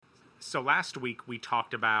So last week we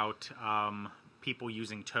talked about people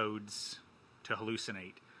using toads to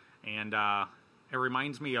hallucinate, and it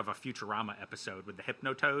reminds me of a Futurama episode with the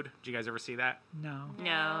Hypnotoad. Did you guys ever see that? No.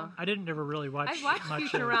 I didn't ever really watch. I watched much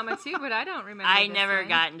Futurama too, but I don't remember. I this never one.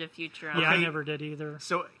 got into Futurama. Yeah, I never did either.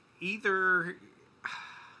 So either,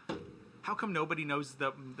 how come nobody knows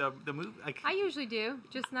the movie? Like, I usually do,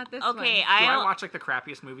 just not this one. Okay, I watch like the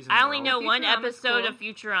crappiest movies in the I world. only know one Futurama's episode cool. of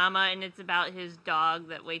Futurama, and it's about his dog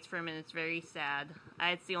that waits for him, and it's very sad.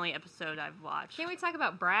 It's the only episode I've watched. Can't we talk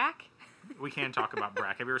about Brack? We can talk about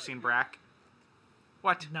Brack. Have you ever seen Brack?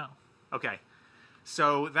 What? No. Okay.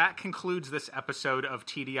 So that concludes this episode of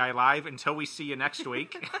TDI Live. Until we see you next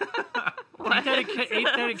week. Ain't that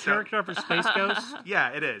a character of a Space Ghost? Yeah,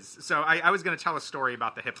 it is. So I was going to tell a story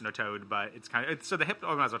about the Hypnotoad, but it's kind of... So the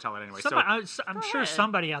I might as well tell it anyway. I'm sure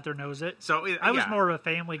somebody out there knows it. So I was more of a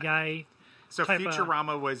Family Guy. So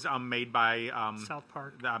Futurama was made by South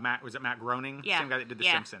Park. Was it Matt Groening? Yeah. Same guy that did The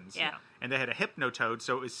Simpsons. Yeah. And they had a Hypnotoad,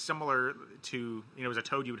 so it was similar to, it was a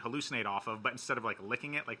toad you would hallucinate off of, but instead of like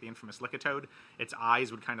licking it, like the infamous Lickatoad, its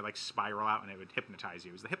eyes would kind of like spiral out and it would hypnotize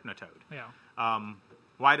you. It was the Hypnotoad. Yeah.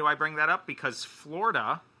 Why do I bring that up? Because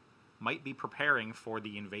Florida might be preparing for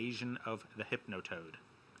the invasion of the Hypnotoad.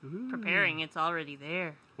 Preparing, it's already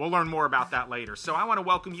there. We'll learn more about that later. So I want to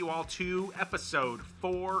welcome you all to episode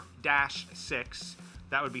 4-6.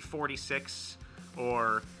 That would be 46,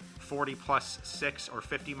 or 40 plus 6, or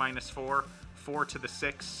 50 minus 4. 4 to the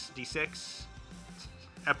 6, D6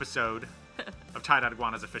 episode of Tie-Dyed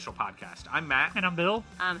Iguana's official podcast. I'm Matt. And I'm Bill.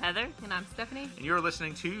 I'm Heather. And I'm Stephanie. And you're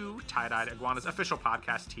listening to Tie-Dyed Iguana's official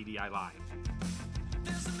podcast, TDI Live.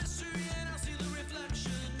 There's a mystery and I see the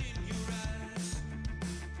reflection in your eyes.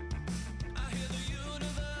 I hear the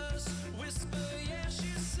universe whisper, yeah,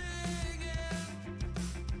 she's singing.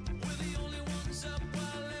 We're the only ones up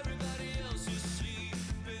while everybody else is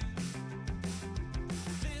sleeping.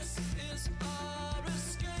 This is our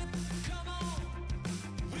escape. Come on,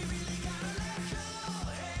 we really gotta let go.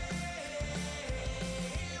 Hey,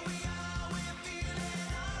 here we are, we're feeling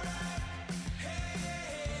alright.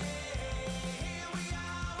 Here we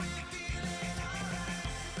are, we're feeling alright.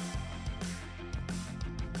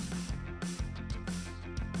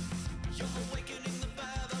 You're awakening the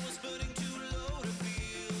fire that was burning too low to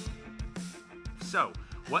feel. So,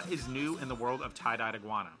 what is new in the world of tie-dyed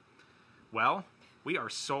iguana? Well, we are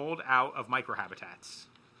sold out of microhabitats,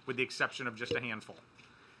 with the exception of just a handful.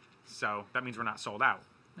 So, that means we're not sold out,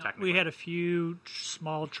 technically. We had a few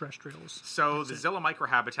small terrestrials. So, the Zilla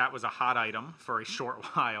microhabitat was a hot item for a short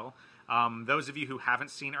while. Those of you who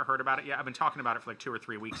haven't seen or heard about it yet, I've been talking about it for like 2 or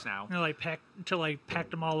 3 weeks now. Until I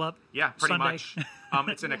packed them all up. Yeah, pretty Sunday. much.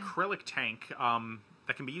 It's an acrylic tank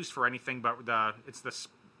that can be used for anything, but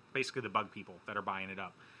basically the bug people that are buying it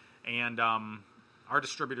up. And our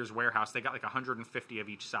distributor's warehouse, they got like 150 of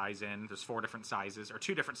each size in. There's 4 different sizes, or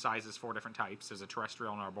 2 different sizes, 4 different types. There's a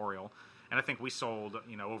terrestrial and arboreal. And I think we sold,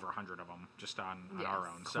 over 100 of them just on our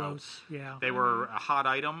own. Close, so yeah. they were a hot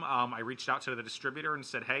item. I reached out to the distributor and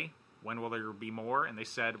said, hey, when will there be more? And they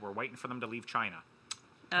said, we're waiting for them to leave China.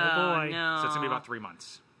 Oh, boy. No. So it's going to be about 3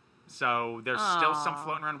 months. So there's still some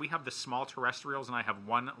floating around. We have the small terrestrials, and I have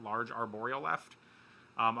 1 large arboreal left.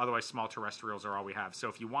 Otherwise, small terrestrials are all we have. So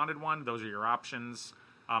if you wanted one, those are your options.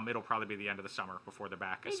 It'll probably be the end of the summer before they're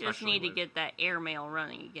back. They just need to get that airmail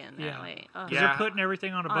running again that way. Because Yeah. they're putting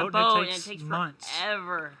everything on a boat, and and it takes months.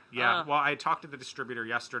 forever. Yeah, well, I talked to the distributor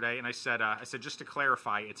yesterday, and I said, just to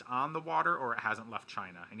clarify, it's on the water or it hasn't left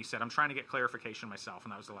China. And he said, I'm trying to get clarification myself,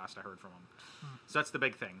 and that was the last I heard from him. So that's the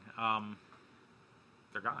big thing.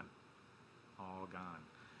 They're gone. All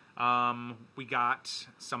gone. We got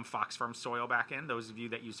some Fox Farm soil back in. Those of you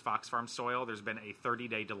that use Fox Farm soil, there's been a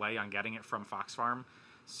 30-day delay on getting it from Fox Farm.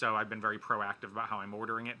 So I've been very proactive about how I'm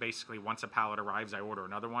ordering it. Basically, once a pallet arrives, I order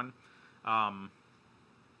another one.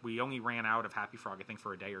 We only ran out of Happy Frog, I think,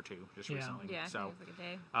 for a day or 2 just recently. Yeah, I so, think it was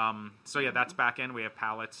like a day. that's back in. We have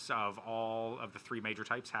pallets of all of the 3 major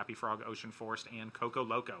types, Happy Frog, Ocean Forest, and Coco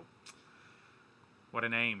Loco. What a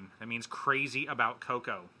name. That means crazy about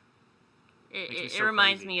Coco. It so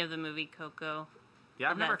reminds crazy. me of the movie Coco.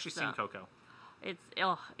 Yeah, I've never That actually seen stuff. Coco.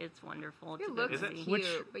 It's wonderful. It's It a looks good Is it? movie.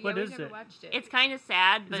 cute, but What we've is never it? watched it. It's kind of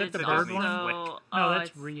sad, but it it's the bird also... one? Oh, No, that's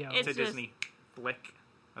it's, Rio. It's It's a just, Disney flick.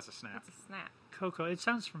 That's a snap. It's a snap. Coco. It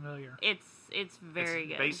sounds familiar. It's very It's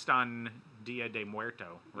good. based on Dia de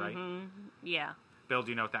Muerto, right? Mm-hmm. Yeah. Bill, do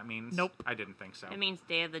you know what that means? Nope. I didn't think so. It means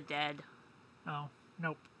Day of the Dead. Oh,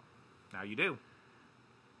 nope. Now you do.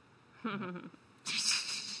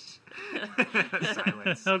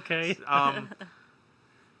 Silence. Okay.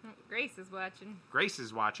 Grace is watching. Grace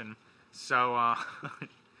is watching. So,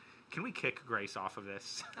 Can we kick Grace off of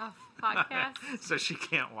this Off podcast. so she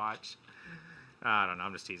can't watch? I don't know.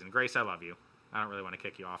 I'm just teasing. Grace, I love you. I don't really want to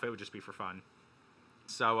kick you off. It would just be for fun.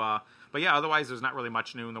 So, but yeah, otherwise there's not really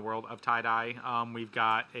much new in the world of tie-dye. We've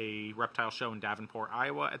got a reptile show in Davenport,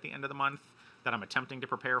 Iowa at the end of the month that I'm attempting to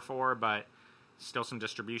prepare for, but still some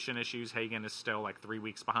distribution issues. Hagen is still like 3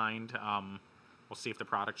 weeks behind. We'll see if the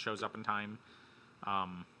product shows up in time.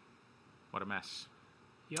 What a mess.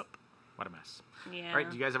 Yep. What a mess. Yeah. All right,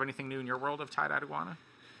 do you guys have anything new in your world of tie-dyed iguana?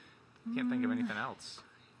 Can't think of anything else.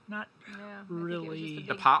 Not Yeah, I think it was just a really. big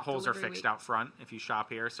The potholes are delivery fixed week. out front if you shop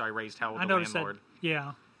here, so I raised hell with I the noticed landlord. that.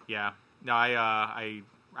 Yeah. Yeah. No, I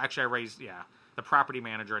raised, the property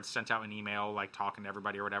manager had sent out an email, like, talking to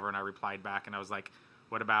everybody or whatever, and I replied back, and I was like,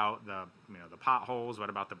 what about the potholes? What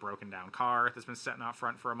about the broken down car that's been sitting out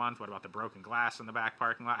front for a month? What about the broken glass in the back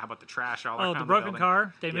parking lot? How about the trash all around Oh, the the broken building?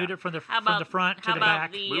 car. They Yeah. moved it from the How about- front to how the about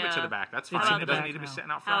back. the- Move it to the back. That's It's fine. in It the doesn't back need to be now.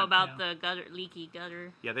 sitting out How front. about Yeah. the gutter, leaky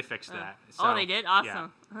gutter? Yeah, they fixed Oh. that. Oh, So, they did?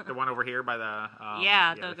 Awesome. Yeah. The one over here by the...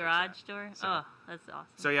 Yeah, they the fixed garage that. door. So- Oh, that's awesome.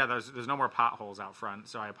 So yeah, there's no more potholes out front.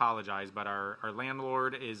 So I apologize, but our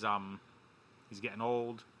landlord is he's getting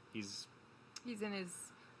old. He's He's in his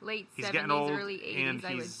late getting 70s, old, early 80s, and I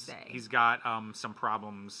would he's say. he's got some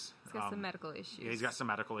problems. He's got some medical issues. Yeah, he's got some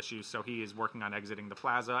medical issues, so he is working on exiting the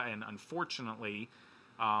plaza, and unfortunately,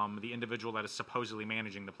 the individual that is supposedly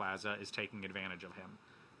managing the plaza is taking advantage of him.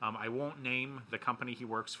 I won't name the company he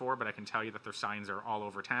works for, but I can tell you that their signs are all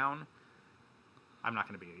over town. I'm not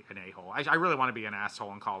going to be an a-hole. I really want to be an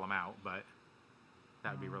asshole and call him out, but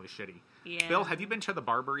that would be really shitty. Yeah. Bill, have you been to the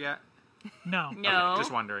barber yet? No. No. Okay,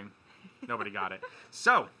 just wondering. Nobody got it.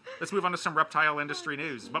 So, let's move on to some reptile industry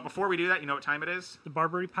news. But before we do that, you know what time it is? The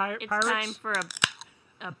Barbary It's Pirates. time for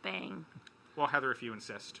a bang. Well, Heather, if you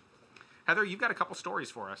insist. Heather, you've got a couple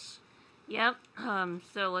stories for us. Yep.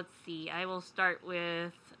 So let's see. I will start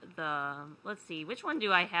with let's see. Which one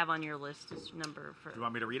do I have on your list as number for? Do you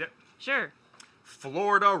want me to read it? Sure.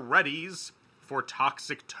 Florida readies for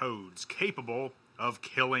toxic toads capable of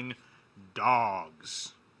killing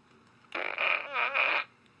dogs.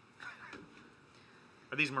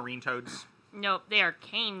 Are these marine toads? Nope, they are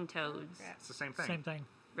cane toads. It's the same thing. Same thing.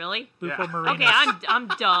 Really? Yeah. Bufo Marinus. Okay, I'm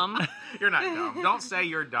dumb. You're not dumb. Don't say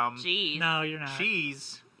you're dumb. Jeez. No, you're not.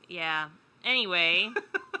 Cheese. Yeah. Anyway,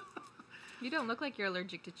 You don't look like you're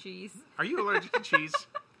allergic to cheese. Are you allergic to cheese?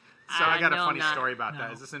 So I got a no, funny I'm not. story about that.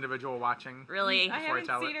 No. Is this individual watching? really. I Before I haven't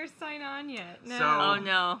tell seen it. her sign on yet. No. So- Oh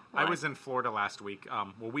no. I What? was in Florida last week.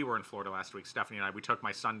 Well, we were in Florida last week. Stephanie and I. We took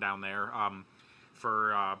my son down there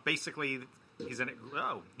for basically. He's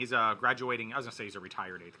a graduating. I was gonna say he's a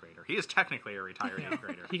retired 8th grader. He is technically a retired 8th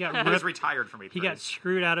grader. He got He was ripped. retired from 8th He grade. got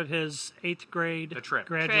screwed out of his 8th grade The trip.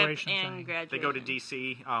 graduation Trip and thing. graduation. They go to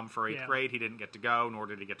D.C. For 8th Yeah. grade. He didn't get to go, nor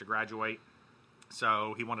did he get to graduate.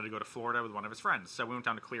 So he wanted to go to Florida with one of his friends. So we went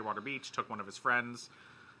down to Clearwater Beach, took one of his friends,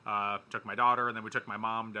 took my daughter, and then we took my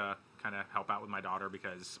mom to kind of help out with my daughter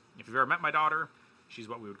because if you've ever met my daughter, she's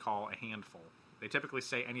what we would call a handful. They typically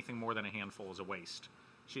say anything more than a handful is a waste.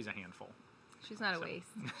 She's a handful. She's not a waste.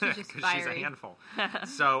 She's just 'Cause fiery. she's a handful.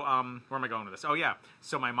 So, where am I going with this? Oh, yeah.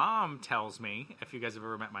 So my mom tells me, if you guys have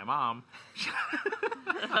ever met my mom,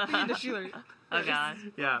 Oh god.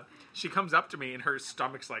 yeah, she comes up to me and her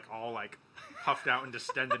stomach's like all like puffed out and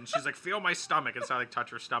distended, and she's like, "Feel my stomach," and so I like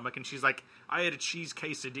touch her stomach, and she's like, "I had a cheese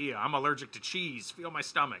quesadilla. I'm allergic to cheese. Feel my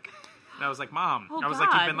stomach." And I was like, "Mom," Oh, I was like,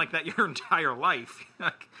 "You've God. been like that your entire life.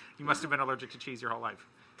 Like, you must have been allergic to cheese your whole life."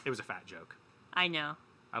 It was a fat joke. I know.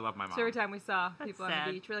 I love my mom. So every time we saw people on sad.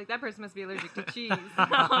 the beach, we're like, that person must be allergic to cheese. Every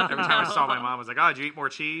time I saw my mom, I was like, "Oh, did you eat more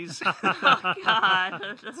cheese?"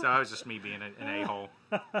 God. So that was just me being an a-hole.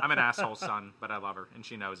 I'm an asshole son, but I love her, and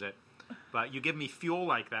she knows it. But you give me fuel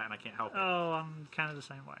like that, and I can't help it. Oh, I'm kind of the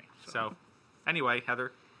same way. So, anyway,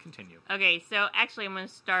 Heather, continue. Okay, so actually I'm going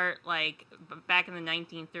to start like back in the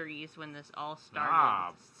 1930s when this all started.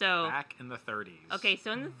 Ah, so back in the 30s. Okay,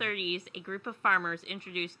 so in the 30s, a group of farmers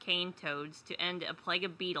introduced cane toads to end a plague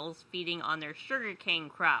of beetles feeding on their sugarcane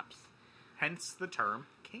crops. Hence the term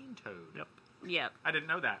cane toad. Yep. Yep. I didn't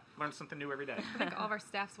know that. Learn something new every day. I think all of our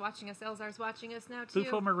staff's watching us. Elzar's watching us now, too.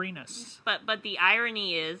 Bufo Marinus. But the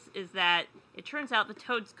irony is that it turns out the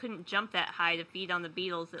toads couldn't jump that high to feed on the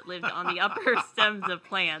beetles that lived on the upper stems of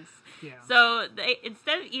plants. Yeah. So they,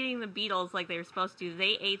 instead of eating the beetles like they were supposed to,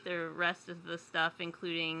 they ate the rest of the stuff,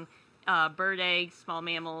 including bird eggs, small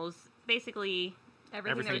mammals, basically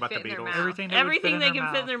Everything that but would the fit in their beetles. mouth. Everything that would everything fit they in can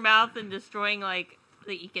their fit in their mouth and destroying like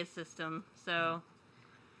the ecosystem. So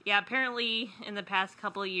yeah, apparently in the past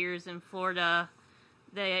couple of years in Florida,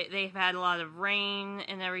 they've had a lot of rain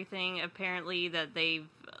and everything. Apparently that they've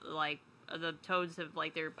like the toads have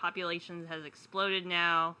like their population has exploded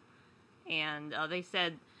now. and they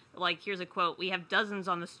said, like, here's a quote: "We have dozens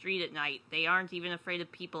on the street at night. They aren't even afraid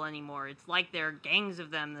of people anymore. It's like there are gangs of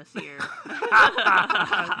them this year."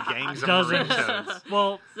 Gangs of Dozens. marine toads.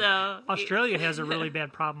 Well, So Australia has a really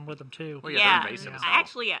bad problem with them too. Well, yeah, yeah, they're invasive as hell.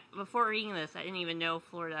 actually, before reading this, I didn't even know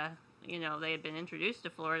Florida. You know, they had been introduced to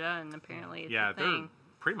Florida, and apparently it's Yeah, a they're thing.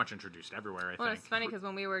 pretty much introduced everywhere, I Well, think. it's funny because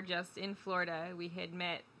when we were just in Florida, we had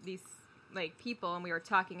met these like people, and we were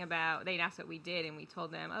talking about. They'd asked what we did, and we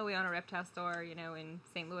told them, "Oh, we own a reptile store, you know, in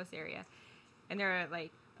St. Louis area." And they're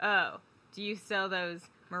like, "Oh, do you sell those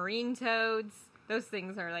marine toads? Those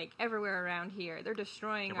things are like everywhere around here. They're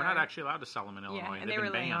destroying Yeah, we're our." not actually allowed to sell them in Illinois. and They've they been were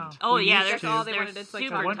like, banned. Oh We yeah, used they're, That's all they they're wanted to like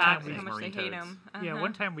super One talk time about we how much they marine hate toads. them. Yeah,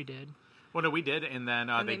 one time we did. Well, no, we did, and then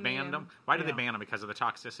And they they made banned 'em. them. Why did they Yeah. ban them? Because of the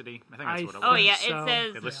toxicity? I think that's I what it was. Oh yeah, So, it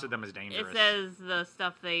says They listed them as it dangerous. says the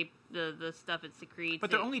stuff the stuff it secretes.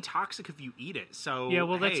 But they're only toxic if you eat it. So Yeah,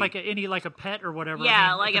 well, that's hey, like like a pet or whatever. Yeah, I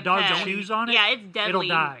mean, like if a the dog pet. chews on it. Yeah, it's deadly. It'll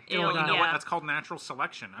die. It'll- It'll you know die. what? yeah. That's called natural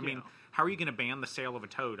selection. I mean, Yeah. how are you going to ban the sale of a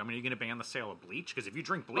toad? I mean, are you going to ban the sale of bleach? Because if you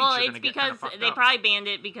drink bleach, Well, you're it's going to get kind because of fucked they up. probably banned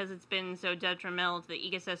it because it's been so detrimental to the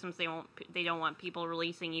ecosystems. They don't want people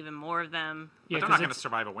releasing even more of them. Yeah, But they're 'cause not going to it's-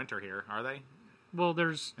 survive a winter here, are they? Well,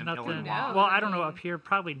 there's In nothing. Illinois. No, Well, I I don't know mean- up here.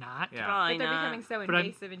 Probably not. Yeah. Probably But they're not. becoming so But I'm-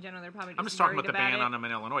 invasive in general. They're probably just I'm just talking worried about the ban it. on them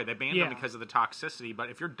in Illinois. They banned Yeah. them because of the toxicity. But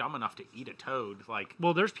if you're dumb enough to eat a toad, like,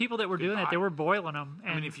 Well, there's people that were doing it. They Goodbye. were boiling them.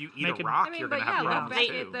 And I mean, if you eat making, a rock, I mean, you're but going to yeah, have look problems back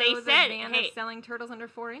too. at They the said, ban hey- of selling turtles under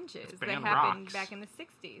 4 inches that ban happened rocks. back in the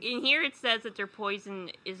 60s. In here, it says that their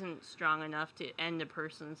poison isn't strong enough to end a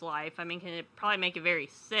person's life. I mean, can it probably make it very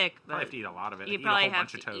sick? But Probably have to eat a lot of it. you Eat probably a whole have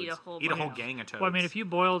bunch of to toads. eat a whole Eat a whole bunch. gang of toads. well, I mean, if you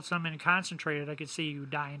boiled some and concentrated, I could see you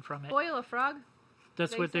dying from it. Boil a frog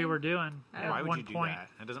That's they what they said? were doing Oh. at why would one you do point. that?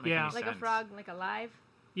 That doesn't make Yeah. any like sense. a frog, like alive.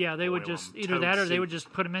 Yeah, they would Boil just 'em. either Toad that or they soup. would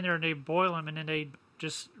just put them in there and they'd boil them and then they'd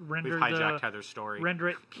just render We've hijacked the Heather's story.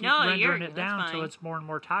 keep No, rendering you're- it that's down fine. so it's more and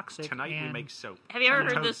more toxic. Tonight we and make soap. Have you ever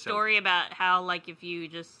heard Toad the soap. story about how, like, if you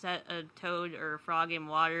just set a toad or a frog in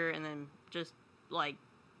water and then just, like,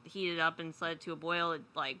 heat it up and set it to a boil, it,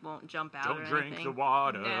 like, won't jump out Don't or drink anything? the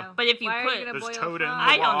water. No. But if you Why put- are you gonna There's boil toad a in the frog?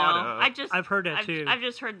 I don't know. water. I've heard that too. I've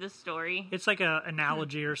just heard this story. It's like an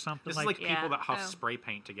analogy or something. This is like Yeah. people that huff Oh. spray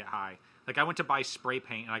paint to get high. Like, I went to buy spray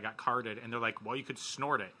paint and I got carded, and they're like, well, you could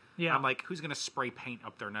snort it. Yeah. I'm like, who's going to spray paint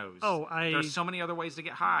up their nose? Oh, There's so many other ways to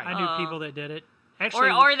get high. I knew Uh, people that did it.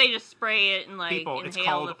 Actually, Or they just spray it and, like, People, it's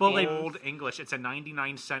inhale the called Well, they- fumes. Old English. It's a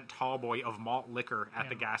 99-cent tall boy of malt liquor at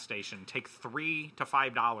the Yeah. gas station. Take $3 to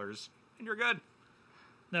 $5, and you're good.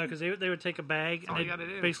 no, because they would take a bag all and you gotta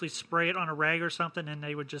they do. basically spray it on a rag or something, and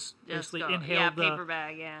they would just Just basically go- inhale yeah, the paper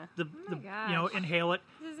bag, yeah. the my gosh. inhale it.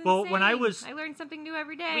 This is Well, when I insane. was I learn something new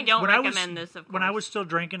every day. We don't when I was recommend this, of course. when I was still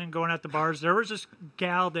drinking and going out the bars, there was this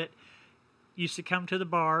gal that used to come to the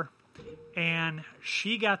bar, and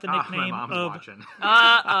she got the My nickname mom's of watching.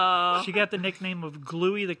 Uh-oh. she got the nickname of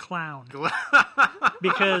Gluey the Clown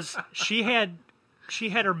because she had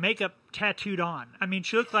her makeup tattooed on. I mean,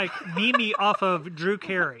 she looked like Mimi off of Drew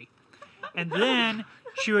Carey. And then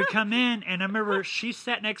she would come in, and I remember she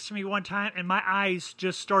sat next to me one time, and my eyes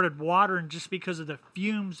just started watering just because of the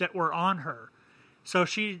fumes that were on her. So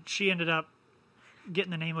she ended up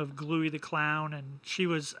getting the name of Gluey the Clown, and she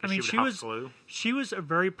was. I mean, she she would was huff glue. she was a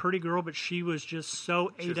very pretty girl, but she was just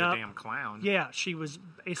so She ate was up. a damn clown. Yeah, she was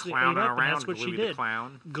basically Clowning ate up, and around, that's what Gluey she the did.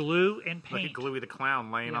 Clown. Glue and Look paint. at Gluey the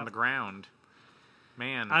Clown laying Yeah. on the ground.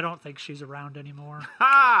 Man. I don't think she's around anymore.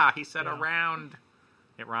 Ha! He said Yeah. around.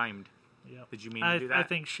 It rhymed. Yep. Did you mean to do that? I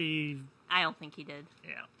think she. I don't think he did.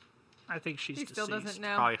 Yeah, I think she's He still deceased. doesn't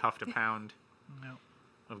know. Probably huffed a pound No.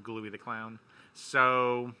 of Gluey the Clown.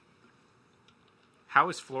 So, how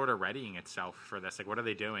is Florida readying itself for this? Like, what are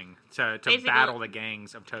they doing to Basically- battle the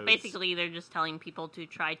gangs of toads? Basically, they're just telling people to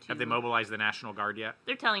try to... Have they mobilized the National Guard yet?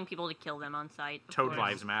 They're telling people to kill them on sight. of Toad course.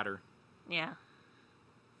 lives matter. Yeah.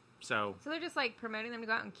 So, So they're just like promoting them to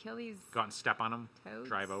go out and kill these. go out and step on them, Toads?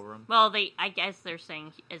 drive over them. Well, I guess they're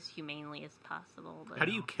saying as humanely as possible. But How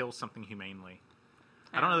do you kill something humanely?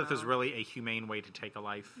 I don't know that there's really a humane way to take a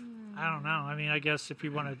life. I don't know. I mean, I guess if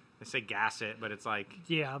you want to, They say gas it, but it's like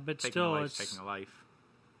yeah, but taking a still, life, it's taking a life.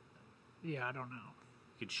 yeah, I don't know.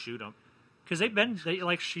 You could shoot them. Because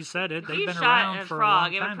like she said, If they've you been shot around a for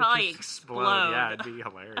frog, a it long would time. probably It's just- explode. Yeah, it'd be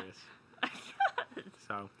hilarious.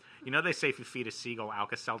 So, you know they say if you feed a seagull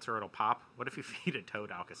Alka-Seltzer, it'll pop. What if you feed a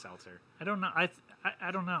toad Alka-Seltzer? I don't know.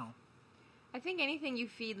 I don't know. I think anything you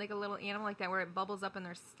feed like a little animal like that where it bubbles up in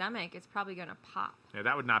their stomach, it's probably gonna pop. Yeah,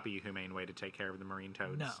 that would not be a humane way to take care of the marine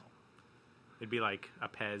toads. No. It'd be like a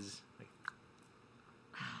Pez. Like,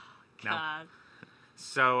 no. God.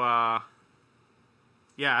 So,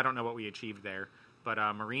 yeah, I don't know what we achieved there. But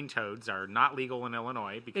marine toads are not legal in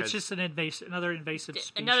Illinois because It's just another invasive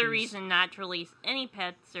species. Another reason not to release any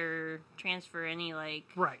pets or transfer any like.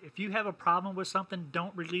 Right. If you have a problem with something,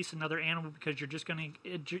 don't release another animal because you're just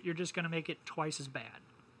gonna make it twice as bad.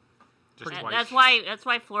 just That- twice. That's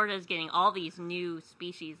why Florida is getting all these new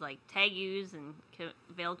species like tegus and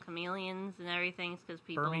veiled chameleons and everything because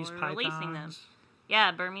people Burmese are releasing them. pythons.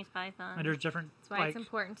 Yeah, Burmese python. And there's different. That's why like, it's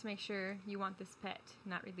important to make sure you want this pet,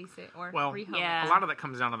 not release it or Well, rehome yeah. it. A lot of that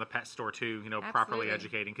comes down to the pet store too. Properly Absolutely.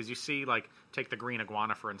 educating because you see, like, take the green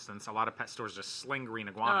iguana for instance. A lot of pet stores just sling green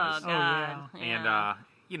iguanas, Oh God. and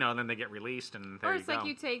then they get released, and there Or you it's go. like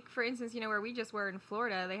you take, for instance, where we just were in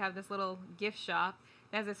Florida, they have this little gift shop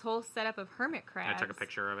that has this whole setup of hermit I crabs. took a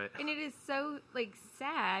picture of it. And it is so,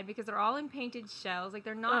 sad because they're all in painted shells. Like,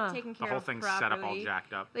 they're not Ugh. taken The care whole of thing's properly. set up all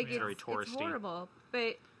jacked up. Like, It's very it's touristy. horrible.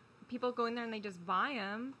 But people go in there and they just buy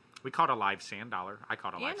them. We caught a live sand dollar. I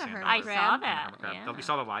caught a live And a sand hermit dollar. I crab. saw And a that. hermit crab. Yeah. You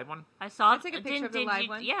saw the live one? I saw. I took a picture of the live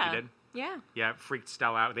one. Yeah. You did? Yeah. Yeah, it freaked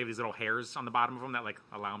Stella out. They have these little hairs on the bottom of them that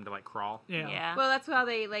allow them to crawl. Yeah. Yeah. Well, that's how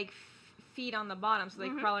they, feed on the bottom. So they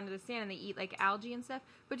Mm-hmm. crawl into the sand and they eat, algae and stuff.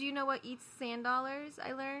 But do you know what eats sand dollars,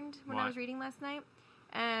 I learned when I What? was reading last night?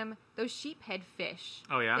 Those sheephead fish.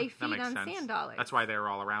 Oh yeah, They that feed makes on sense. sand dollars. That's why they were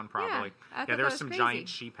all around, probably. I thought there that was was some crazy. giant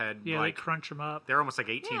sheephead. Yeah, they crunch them up. They're almost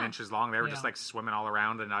 18 Yeah. inches long. They were just Yeah. swimming all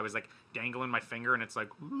around, and I was dangling my finger, and it's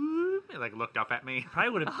whoop, it looked up at me. Probably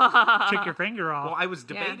would have took your finger off. Well, I was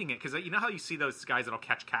Yeah. debating it because you know how you see those guys that'll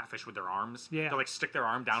catch catfish with their arms? Yeah. They'll stick their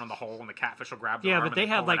arm down in the hole, and the catfish will grab their yeah, arm. but they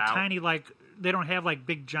and have pull it out. tiny they don't have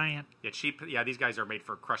big giant. Yeah, these guys are made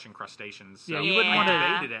for crushing crustaceans. So Yeah, you wouldn't want to-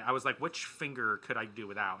 I debated it. I was like, which finger could I do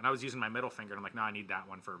without? And I was using my middle finger, and I'm like, no, I need that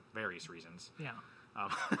one for various reasons. Yeah. Um,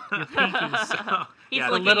 Your pinkies. so, He's yeah,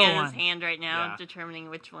 looking little at one. his hand right now, Yeah. determining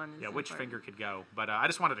which one. Is yeah, which important. finger could go? But I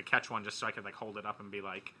just wanted to catch one just so I could hold it up and be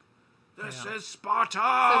like, "This Yeah. is Sparta!"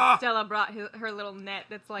 So Stella brought her little net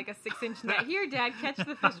that's a 6-inch net. Here, Dad, catch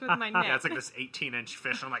the fish with my net. Yeah, it's this 18-inch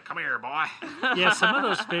fish. I'm like, "Come here, boy." Yeah, some of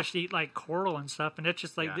those fish eat coral and stuff, and it's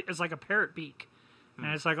just Yeah. it's like a parrot beak, and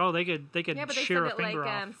it's they could Yeah, but they shear said a that finger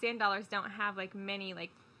off. sand dollars don't have many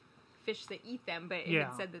fish that eat them, but it Yeah.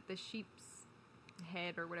 had said that the sheep's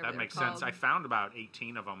head or whatever That they're makes called. sense. I found about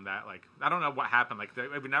 18 of them that I don't know what happened. They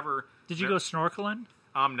would never. Did you go snorkeling?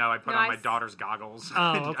 No, I put No, on I my s- daughter's goggles.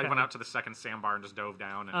 Oh, okay. I went out to the second sandbar and just dove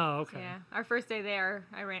down. And Oh, okay. Yeah, our first day there,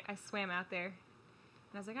 I swam out there, and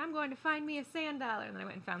I was like, I'm going to find me a sand dollar, and then I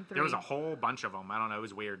went and found 3. there was a whole bunch of them. I don't know. It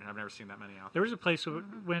was weird. I've never seen that many out there. There was a place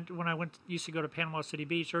when I used to go to Panama City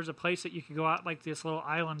Beach. There was a place that you could go out this little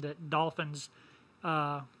island that dolphins,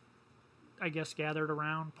 I guess, gathered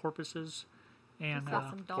around porpoises, and saw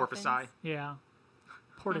some dolphins. Porpoise. yeah,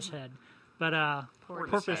 Portishead, but Porpoise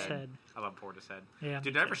Porpoise head. Head. I love Portishead. Yeah,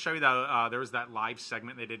 Did me I ever too. show you that there was that live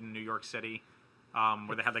segment they did in New York City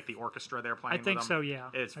where they had the orchestra there playing? I think with them? so. Yeah,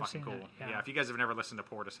 It's I've fucking seen cool. that, Yeah, if you guys have never listened to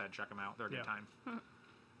Portishead, check them out. They're a good Yeah.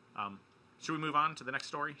 time. Should we move on to the next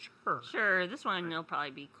story? Sure. Sure, this one will probably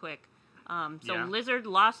be quick. Yeah. Lizard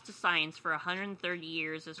lost to science for 130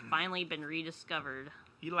 years has finally been rediscovered.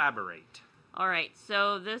 Elaborate. All right,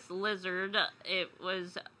 so this lizard, it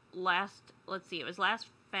was last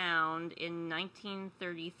found in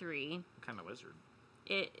 1933. What kind of lizard?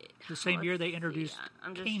 The same year let's they see, introduced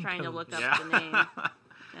I'm just cane trying to toads. look up Yeah. the name.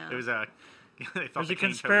 Yeah. It was a. They thought There's the a cane toad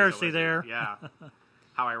was conspiracy lizard. there. Yeah.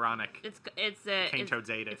 How ironic. It's a Cane toads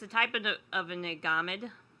ate it. It's a type of an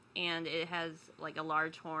agamid, and it has a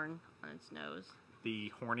large horn on its nose. The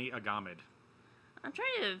horny agamid. I'm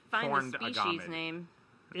trying to find Horned the species agamid. name.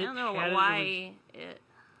 I It don't know had- it why it.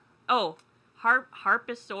 Oh,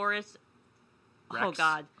 Harposaurus. Oh Rex.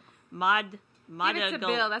 God, Give it to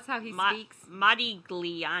Bill. That's how he speaks.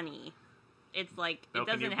 Modigliani. It's Bill, it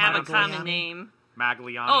can you doesn't have a pronounce common Modigliani? name.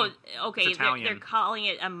 Magliani. Oh, okay. It's They're Italian. calling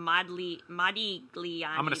it a Modigliani.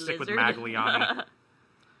 I'm gonna stick with lizard. Magliani.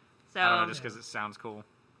 So I don't know, just because it sounds cool.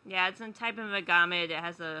 yeah, it's a type of agamid. It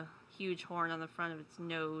has a huge horn on the front of its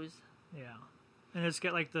nose. Yeah, and it's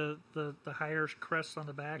got the higher crest on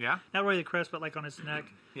the back. Yeah? not really the crest, but on its neck.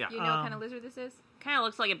 Yeah. You know what kind of lizard this is? Kind of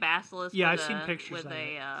looks like a basilisk. Yeah, with I've seen a- pictures with of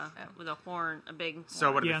a it. with a horn, a big. So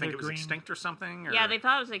horn. what did Yeah, they think they're it was green. extinct or something? Or? Yeah, they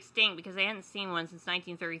thought it was extinct because they hadn't seen one since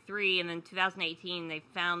 1933, and then 2018 they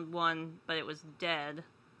found one, but it was dead.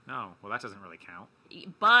 No, well that doesn't really count.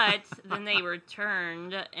 But then they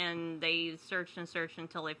returned, and they searched and searched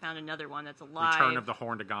until they found another one that's alive. Return of the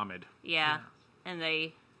horned agamid. Yeah, and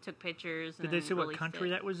they took pictures. Did and they say what released country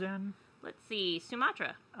it. that was in? Let's see,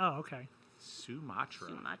 Sumatra. Oh, okay. Sumatra.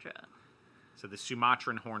 Sumatra. So the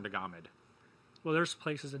Sumatran horned agamid. Well, there's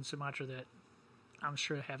places in Sumatra that I'm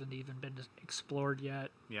sure haven't even been explored yet.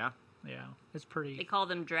 Yeah. Yeah, it's They pretty. call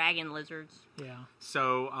them dragon lizards. Yeah,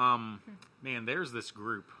 So, man, there's this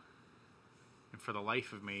group, and for the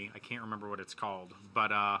life of me, I can't remember what it's called,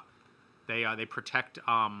 but they protect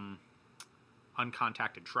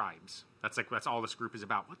uncontacted tribes. That's all this group is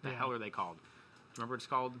about. What the Yeah. hell are they called? Do you remember what it's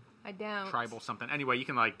called? I don't. Tribal something. Anyway, you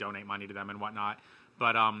can like donate money to them and whatnot.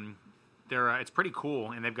 But they're it's pretty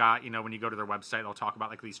cool, and they've got, when you go to their website, they'll talk about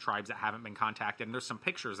like these tribes that haven't been contacted. And there's some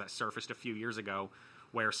pictures that surfaced a few years ago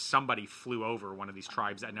where somebody flew over one of these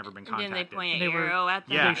tribes that had never been And then contacted. they point They an were- arrow at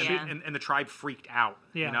them. Yeah, They shoot- and the tribe freaked out,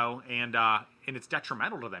 Yeah. and it's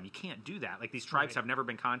detrimental to them. You can't do that. Like, these tribes Right. have never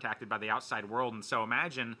been contacted by the outside world, and so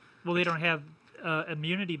imagine. well, they don't have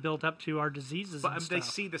immunity built up to our diseases But and they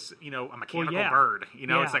stuff. see this, a mechanical yeah. bird. It's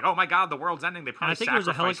Yeah. like, oh my god, the world's ending. They And probably I think there was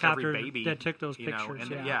a sacrificed every helicopter baby that took those you know, pictures.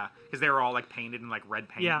 and, yeah. because they were all like painted in like red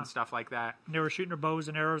paint Yeah. and stuff like that. And they were shooting their bows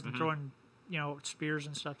and arrows and throwing, spears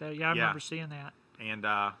and stuff. I remember seeing that. And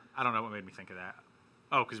I don't know what made me think of that.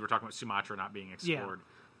 Oh, because we're talking about Sumatra not being explored.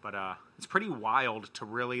 But it's pretty wild to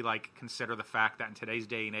really like consider the fact that in today's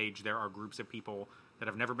day and age there are groups of people that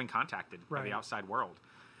have never been contacted by Right. the outside world,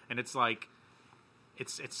 and it's like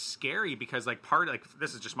it's scary because like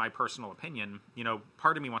this is just my personal opinion.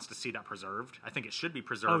 Part of me wants to see that preserved. I think it should be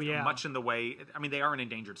preserved. Oh, yeah. Much in the way. I mean, they are an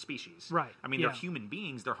endangered species. Right, I mean, yeah. they're human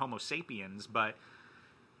beings. They're Homo sapiens, but.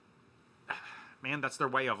 Man, that's their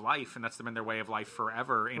way of life, and that's been their way of life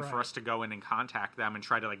forever. And for Right. us to go in and contact them and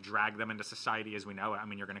try to like drag them into society as we know it, I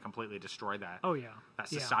mean, you're going to completely destroy that Oh, yeah.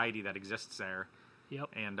 that Yeah. society that exists there. Yep.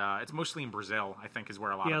 And it's mostly in Brazil, I think, is where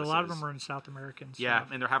a lot Yeah, of a this lot is. of them are in South America. And Yeah,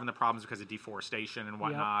 stuff. and they're having the problems because of deforestation and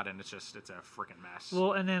whatnot, and it's a freaking mess.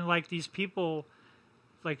 Well, and then like these people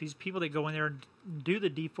that go in there and do the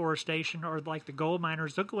deforestation, or like the gold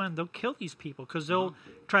miners, they'll go in and they'll kill these people because they'll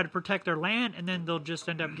try to protect their land, and then they'll just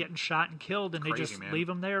end up getting shot and killed, and they Crazy, just man. leave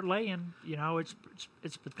them there laying. It's and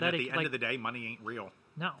at pathetic. the end of the day, money ain't real.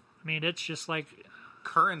 No, I mean it's just like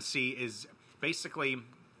Currency is basically,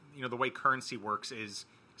 the way currency works is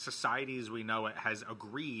society as we know it has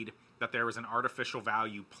agreed that there is an artificial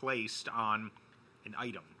value placed on an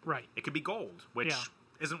item. right. It could be gold, which Yeah.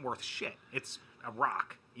 isn't worth shit. It's a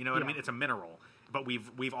rock. You know what I Yeah. mean? It's a mineral. But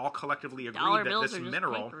we've all collectively agreed Dollar that bills this are just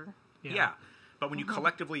mineral. paper. Yeah. But when you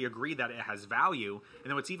collectively agree that it has value, and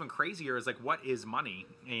then what's even crazier is like, what is money?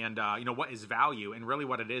 And, what is value? And really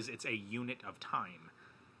what it is, it's a unit of time,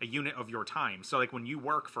 a unit of your time. So like when you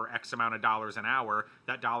work for X amount of dollars an hour,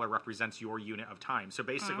 that dollar represents your unit of time. So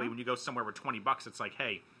basically when you go somewhere with $20, it's like,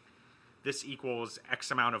 hey, this equals X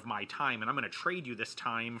amount of my time, and I'm going to trade you this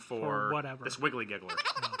time for whatever. this wiggly giggler.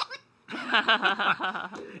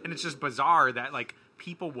 And it's just bizarre that like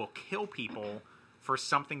people will kill people for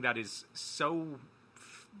something that is so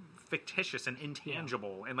fictitious and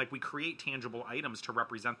intangible, and like we create tangible items to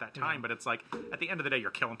represent that time, Yeah. but it's like at the end of the day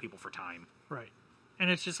you're killing people for time. Right. And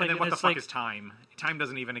it's just And like then what the it's fuck like is time? Time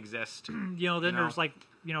doesn't even exist. then know? there's like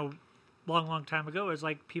long time ago, it's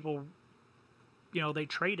like people they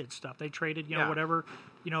traded stuff. They traded Yeah. whatever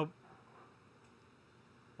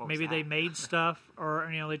What was maybe they that? made stuff, or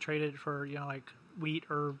they traded for like wheat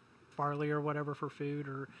or barley or whatever for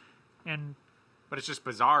food, and But it's just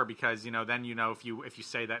bizarre because then if you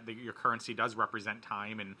say that your currency does represent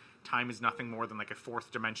time, and time is nothing more than like a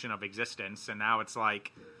fourth dimension of existence, and now it's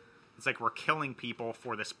like we're killing people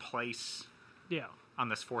for this place yeah, on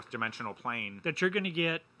this fourth dimensional plane. that you're going to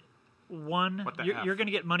get What the F? you're going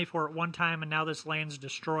to get money for it one time, and now this land's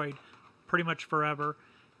destroyed pretty much forever,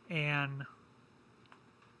 and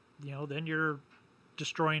then you're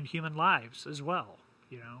destroying human lives as well.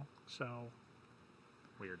 So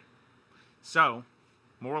Weird. So,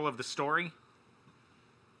 moral of the story: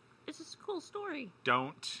 It's a cool story.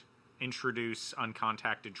 don't introduce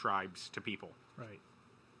uncontacted tribes to people. right.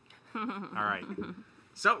 All right.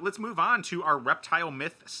 So let's move on to our reptile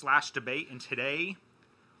myth / debate, and today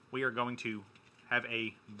we are going to have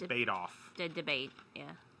a debate off. The debate, yeah.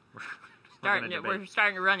 We're gonna We're debate.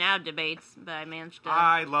 starting to run out of debates, but I managed to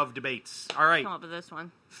I love debates. All right. come up with this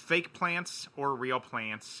one. Fake plants or real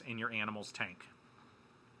plants in your animal's tank?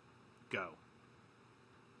 Go.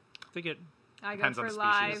 I think it I go Depends on for the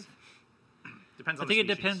live. species. Depends on I think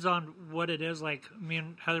the it species. depends on what it is. Like, me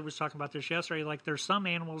and Heather was talking about this yesterday. Like, there's some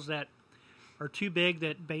animals that are too big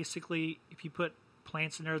that basically, if you put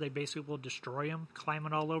plants in there, they basically will destroy them,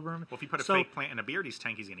 climbing all over them. Well, if you put a fake plant in a beardy's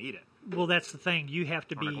tank, he's going to eat it. Well, that's the thing. You have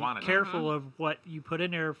to Or an be iguanodon. careful of what you put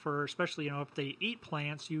in there for, especially, if they eat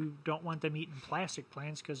plants, you don't want them eating plastic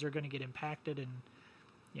plants because they're going to get impacted and,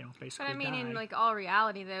 basically But I mean, die. in like all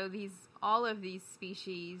reality, though, all of these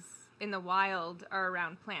species in the wild are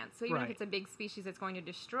around plants. So even Right. if it's a big species that's going to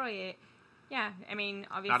destroy it, yeah, I mean,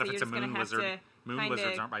 Not if obviously it's you're a just going moon to have lizard. Moon kinda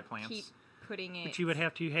lizards aren't by plants. keep putting it. But you would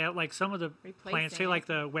have to have like some of the plants, say Replacing like it.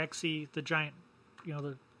 the Wexy, the giant,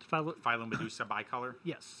 the Phyllomedusa bicolor.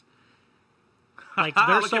 yes, like they're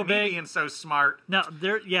Look so at me big. being so smart. No,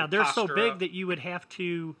 they're so Posture big up. that you would have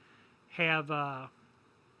to have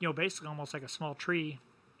basically almost like a small tree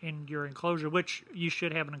in your enclosure, which you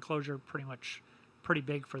should have an enclosure pretty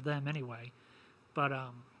big for them anyway.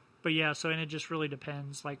 But yeah, so and it just really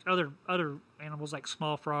depends. Like other animals like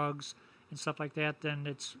small frogs and stuff like that, then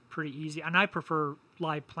it's pretty easy. And I prefer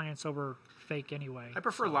live plants over fake anyway. I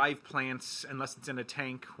prefer live plants unless it's in a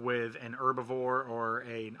tank with an herbivore or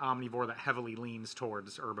an omnivore that heavily leans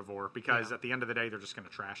towards herbivore, because Yeah. at the end of the day, they're just going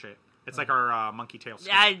to trash it. It's like our monkey tail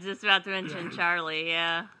skink. I was just about to mention Charlie.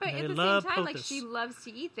 Yeah. But They at the love same time, like pothos. she loves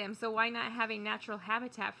to eat them, so why not have a natural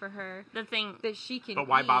habitat for her The thing, that she can? But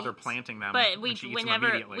why bother eat? planting them but when she eats them whenever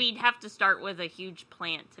immediately? we'd have to start with a huge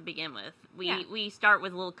plant to begin with. Yeah. We start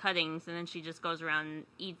with little cuttings, and then she just goes around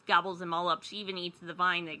and gobbles them all up. She even eats the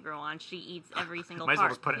vine they grow on. She eats every single Might as well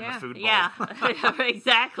part. just put it in Yeah. the food bowl. Yeah,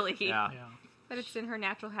 exactly. Yeah. Yeah. But it's in her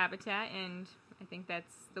natural habitat, and I think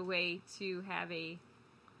that's the way to have a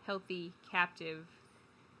healthy captive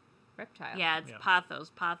reptile. Yeah, it's Yeah. pothos.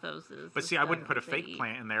 Pothos is. But the see, I wouldn't stuff put a that they fake eat.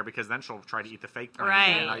 plant in there, because then she'll try to eat the fake plant.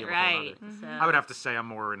 and now Right, you have a whole right. nother- So, I would have to say I'm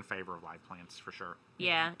more in favor of live plants for sure.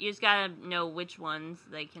 Yeah, you just gotta know which ones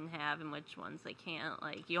they can have and which ones they can't.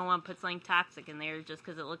 Like, you don't want to put something toxic in there just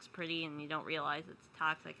because it looks pretty and you don't realize it's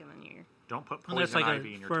toxic, and then you're. Don't put Unless poison like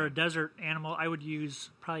ivy in your for a tank. desert animal, I would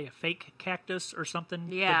use probably a fake cactus or something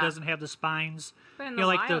Yeah. that doesn't have the spines. But in You the know,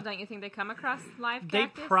 like wild, the- don't you think they come across live They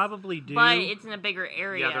cactus? probably do. But it's in a bigger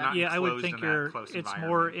area. Yeah, they're not- yeah, I would enclosed think in that you're. close It's environment.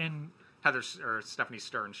 more in. Heather's or Stephanie's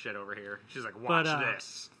stirring shit over here. She's like, watch But,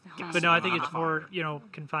 this. Get But no, I someone think on it's fire. more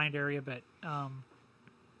confined area. But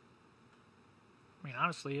I mean,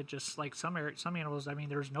 honestly, it just like some animals. I mean,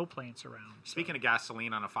 there's no plants around. Speaking of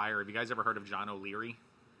gasoline on a fire, have you guys ever heard of John O'Leary?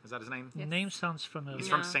 Is that his name? The name sounds familiar. He's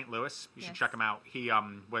No. from St. Louis. You should Yes. check him out. He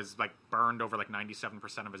was like burned over like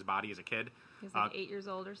 97% of his body as a kid He was like 8 years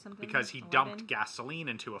old or something. because he 11. dumped gasoline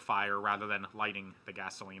into a fire rather than lighting the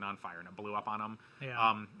gasoline on fire, and it blew up on him.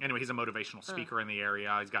 Yeah. Anyway, he's a motivational speaker in the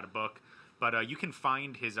area. He's got a book, but you can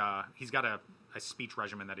find his. He's got a speech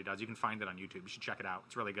regimen that he does. You can find it on YouTube. You should check it out.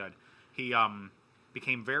 It's really good. He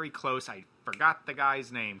became very close. I forgot the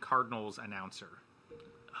guy's name. Cardinals announcer.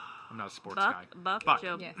 I'm not a sports guy. Buck,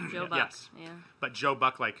 Joe, Yes. Joe Buck. Yes. Yeah. But Joe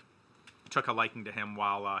Buck like took a liking to him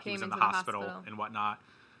while he Came was in the into the hospital, hospital. and whatnot,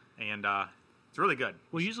 and it's really good.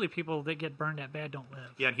 Well, usually people that get burned that bad don't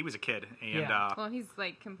live. Yeah, and he was a kid, and Yeah. Well, he's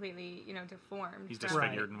like completely, deformed. he's from-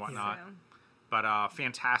 disfigured Right. and whatnot. So, But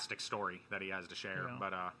fantastic story that he has to share. Yeah.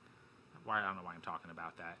 But why I don't know why I'm talking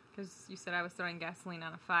about that. because you said I was throwing gasoline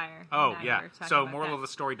on a fire. Oh and now yeah. you're talking So about moral that. of the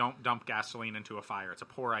story: don't dump gasoline into a fire. It's a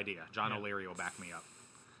poor idea. John Yeah. O'Leary will back me up.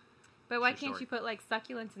 But why True can't story. you put like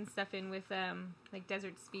succulents and stuff in with like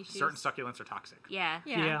desert species? Certain succulents are toxic. Yeah.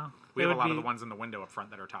 Yeah. We That have a would lot of be- the ones in the window up front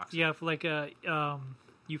that are toxic. Yeah, for like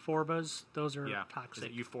euphorbas, those are Yeah. toxic. Is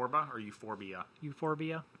it euphorbia or euphorbia?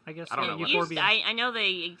 Euphorbia, I guess. I don't Yeah, know. You Euphorbia. used- I know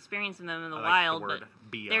they experience them in the I like wild, the word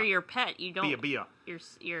but bia. they're your pet. You don't. Bia.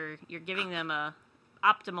 You're giving them a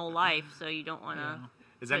optimal life, so you don't want to. Yeah.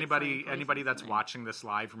 Is put anybody some anybody that's poisons in it. watching this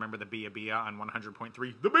live remember the Bia on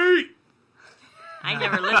 100.3? The Beat. I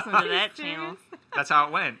never listened to that Serious? channel. That's how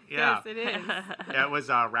it went. Yeah. Yes, it is. Yeah, it was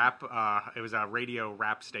a rap. It was a radio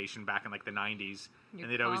rap station back in like the 90s, You're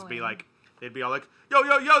and they'd always be calling. like, they'd be all like, "Yo,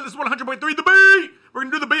 yo, yo, this is 100.3 The Beat. We're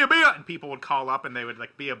gonna do the Bia," and people would call up and they would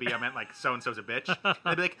like Bia meant like so and so's a bitch. And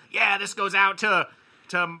they'd be like, "Yeah, this goes out to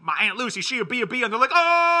my Aunt Lucy. She a Bia," and they're like,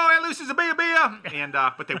 "Oh, Aunt Lucy's a Bia," and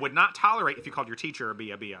but they would not tolerate if you called your teacher a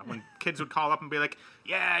Bia. When kids would call up and be like,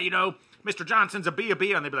 "Yeah, Mr. Johnson's a Bia,"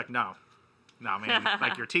 and they'd be like, "No, man,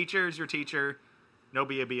 like your teacher's your teacher. No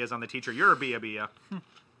Bia's on the teacher. You're a Bia."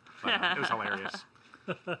 But, it was hilarious.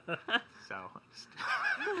 So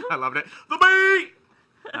I loved it. The Beat.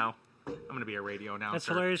 No, I'm gonna be a radio announcer. That's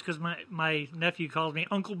hilarious because my nephew calls me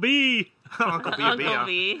Uncle B. Uncle Bia. Uncle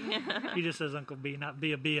B. He just says Uncle B, not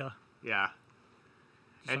Bia. Yeah.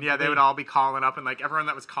 And Uncle yeah, they B. would all be calling up, and like everyone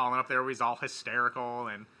that was calling up, they were always all hysterical,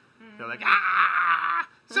 and they're like, "Ah,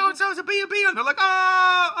 so and so's a Bia," and they're like,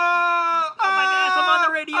 "Oh my gosh, I'm on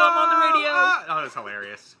the radio, I'm on the radio." Oh, it was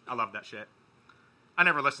hilarious. I love that shit. I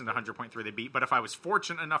never listened to 100.3 The Beat, but if I was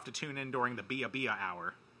fortunate enough to tune in during the Bia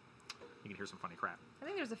hour, you can hear some funny crap. I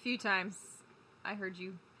think there's a few times I heard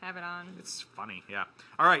you have it on. It's funny, yeah.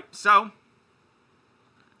 All right, so,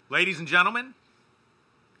 ladies and gentlemen,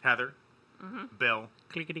 Heather, Bill,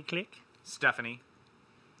 Clickety click. Stephanie,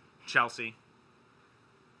 Chelsea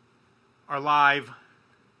are live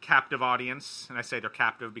captive audience, and I say they're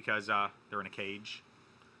captive because they're in a cage.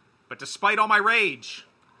 But despite all my rage,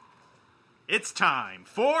 it's time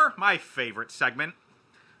for my favorite segment.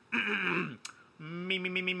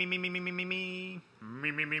 Me.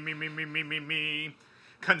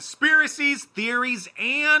 Conspiracies, theories,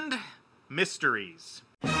 and mysteries.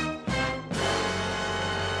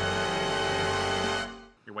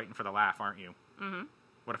 You're waiting for the laugh, aren't you? Mm-hmm.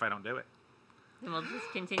 What if I don't do it? Then we'll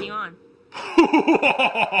just continue on.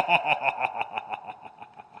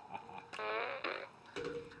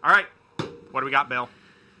 All right. What do we got, Bill?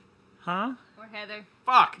 Huh? Or Heather.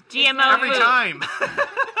 Fuck. GMO Every food. time.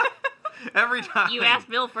 Every time. You asked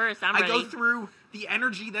Bill first. I'm I ready. go through the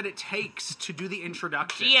energy that it takes to do the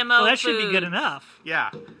introduction. GMO Well, that should be foods. good enough. Yeah.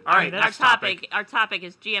 All right. that's- Next Our topic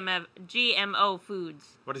is GMO foods,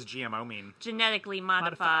 What does GMO mean? genetically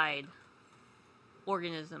modified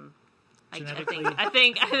organism. Genetically- I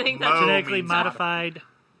think that's. Mo Genetically means modified.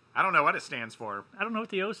 I don't know what it stands for. I don't know what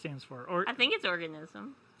the O stands for. Or I think it's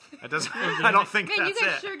organism. It doesn't. I don't think Man, you that's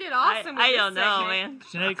guys it. sure did awesome with I this don't know, segment. man.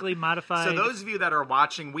 genetically modified. So those of you that are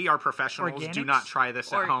watching, we are professionals. Do Organics? not try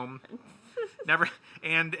this at Or- home. Never.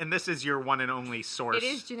 And this is your one and only source. It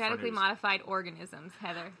is for genetically news. modified organisms,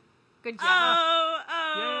 Heather. Good job.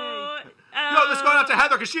 Oh. Yo, let's go out to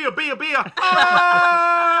Heather because she a bee. Oh!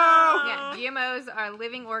 Yeah, GMOs are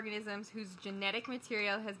living organisms whose genetic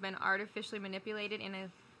material has been artificially manipulated in a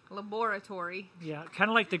laboratory yeah,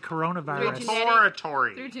 kind of like the coronavirus. Genetic-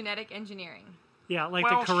 Laboratory. through genetic engineering. Yeah, like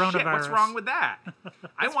well, the coronavirus. shit, what's wrong with that?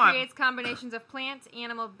 I This want. creates combinations of plant,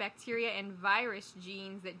 animal, bacteria, and virus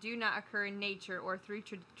genes that do not occur in nature or through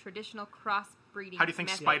traditional crossbreeding. How do you think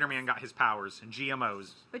methods. Spider-Man got his powers and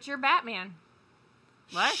GMOs? But you're Batman.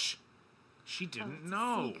 What? Shh. She Oh, didn't it's a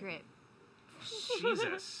know. secret.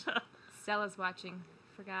 Jesus. Stella's watching.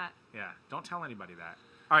 Forgot. Yeah, don't tell anybody that.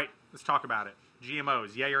 All right, let's talk about it.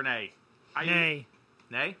 GMOs, yay or nay? Nay.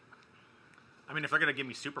 Nay? I mean, if they're going to give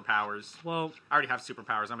me superpowers, Well, I already have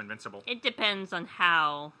superpowers. I'm invincible. It depends on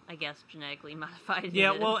how, I guess, genetically modified it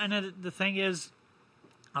yeah, is. well, and then the thing is,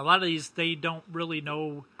 a lot of these, they don't really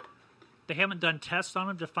know. They haven't done tests on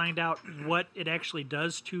them to find out what it actually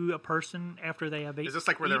does to a person after they have Is this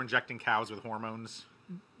like where they're injecting cows with hormones?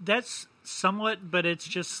 That's somewhat, but it's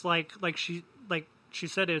just like she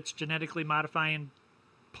said, it's genetically modifying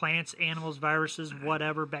plants, animals, viruses,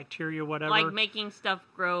 whatever, bacteria, whatever. like making stuff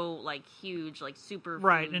grow like huge, like super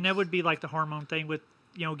right, foods. and that would be like the hormone thing with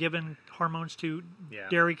giving hormones to Yeah.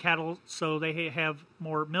 dairy cattle so they have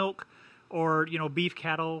more milk, or beef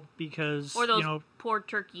cattle because or those poor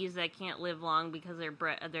turkeys that can't live long because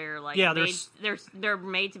they're like Yeah, they're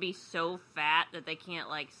made to be so fat that they can't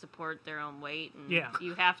like support their own weight, and Yeah.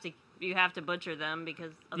 you have to butcher them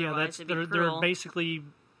because yeah, otherwise it'd be they're cruel. basically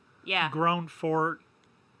yeah. grown for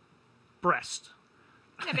breast,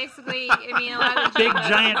 Yeah, basically, I mean, a lot of the big GMOs,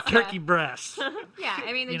 giant turkey breast. Yeah,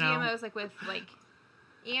 I mean, the You know? GMOs, like with like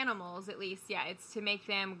animals, at least, yeah, it's to make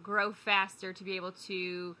them grow faster to be able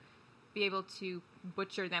to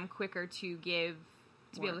butcher them quicker to be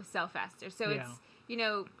able to sell faster. So Yeah.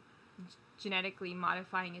 it's genetically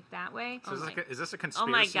modifying it that way. So is this a Oh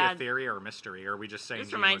my conspiracy, a God. theory, or a mystery? Or are we just saying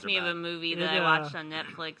This GMOs reminds are me of bad? a movie It, that I watched on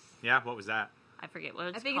Netflix. Yeah, what was that? I forget what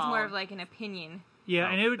it's I think called. it's more of like an opinion. Yeah,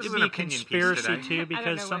 Oh, and it would this is be an a opinion piece conspiracy today. too, I don't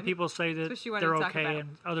because know some what- people say that's that what you wanted they're to talk okay, about.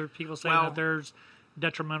 and other people say Well- that there's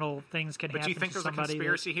detrimental things can But happen do you think to there's a somebody.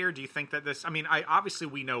 conspiracy here? Do you think that this? I mean, obviously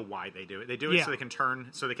we know why they do it. They do it Yeah.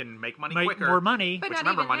 so they can make money Make quicker. more money. But Which, not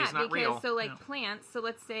remember, even money's that, not because real. so like No. plants. So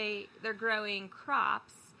let's say they're growing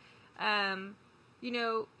crops.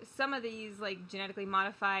 Some of these like genetically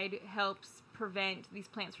modified helps prevent these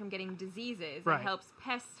plants from getting diseases. Right. It helps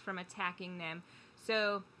pests from attacking them.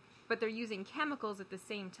 So, but they're using chemicals at the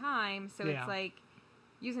same time. So Yeah. it's like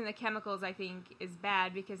using the chemicals, I think, is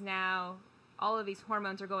bad because now all of these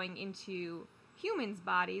hormones are going into humans'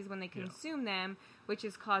 bodies when they consume them, which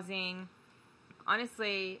is causing,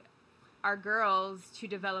 honestly, our girls to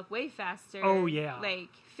develop way faster. Oh, yeah. Like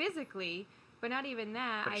physically, but not even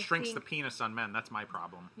that. But it I shrinks think, the penis on men. That's my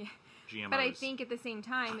problem. Yeah. GMOs. But I think at the same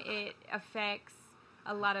time, it affects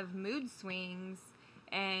a lot of mood swings,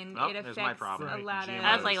 and Oh, it there's affects my problem. a Right, lot of. GMOs.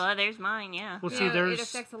 I was like, well, there's mine, yeah. Well, You see, know, there's it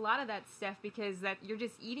affects a lot of that stuff because that you're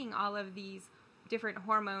just eating all of these different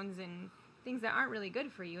hormones and things that aren't really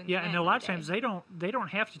good for you. In the and end a lot the of times day. they don't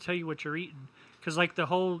have to tell you what you're eating, because like the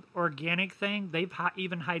whole organic thing, they've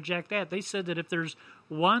even hijacked that. They said that if there's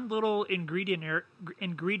one little ingredient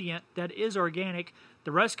that is organic,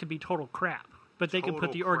 the rest could be total crap. But they can put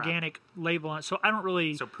Total the crap. organic label on it. So I don't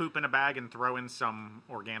really. So poop in a bag and throw in some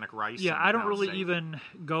organic rice. Yeah, and I don't now really safe. even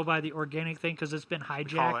go by the organic thing because it's been We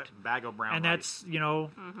call hijacked, it bag of brown and rice. that's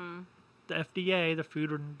the FDA, the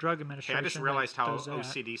Food and Drug Hey, Administration. I just that realized how does that.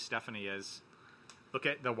 OCD Stephanie is. Look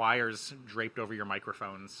at the wires draped over your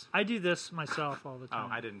microphones. I do this myself all the Oh,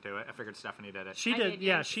 time. I didn't do it. I figured Stephanie did it. She I did, did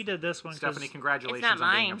yeah, yours. she did this one. Stephanie, congratulations It's not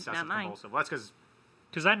on being mine, obsessive not mine. compulsive. Well, that's because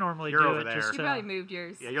because I normally You're do over it there. just You to, probably moved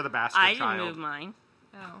yours. yeah, you're the bastard I didn't child. move mine.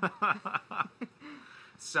 Oh.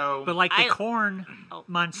 So, But like the I- corn, Oh.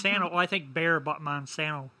 Monsanto. Well, I think Bayer bought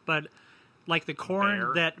Monsanto, but like the corn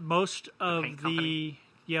Bayer? that most of paint the company?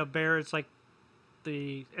 Bayer, it's like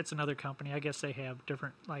it's another company. I guess they have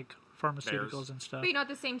different like pharmaceuticals Bears. and stuff. But at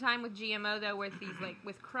the same time with GMO though, with these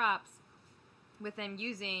with crops, with them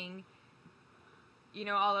using,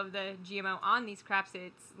 all of the GMO on these crops,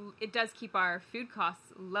 it does keep our food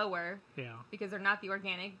costs lower Yeah. because they're not the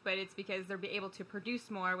organic, but it's because they're able to produce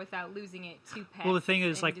more without losing it to pests. Well, the thing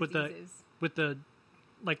is, and like diseases. with the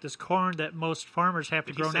like this corn that most farmers have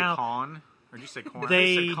to did you grow say now, con? Or did you say corn?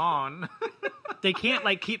 They- I said con. they can't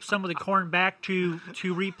like keep some of the corn back to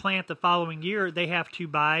replant the following year. They have to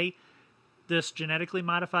buy this genetically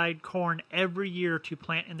modified corn every year to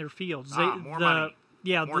plant in their fields. More money.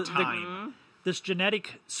 Yeah, More the- time. this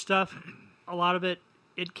genetic stuff, a lot of it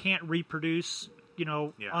can't reproduce, Yeah.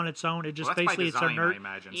 on its own. It just Well, that's by basically it's design, I inert.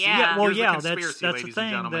 imagine. Yeah. Yeah, well, here's the yeah, conspiracy, that's ladies the and thing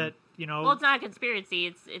gentlemen. that Well, it's not a conspiracy.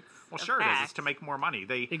 It's Well, a sure it is. fact. It's to make more money.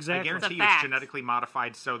 I Exactly. guarantee It's a you it's fact. genetically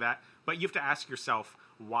modified so that... But you have to ask yourself,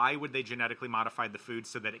 why would they genetically modify the food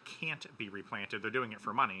so that it can't be replanted? They're doing it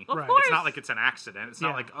for money. Well, Right. of course. It's not like it's an accident. It's Yeah.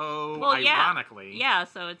 not like, oh, Well, ironically. Yeah,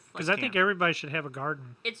 so it's like Because I think can't. everybody should have a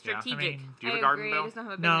garden. it's Yeah. I strategic. mean, Do you have I a garden, agree. Bill? I just don't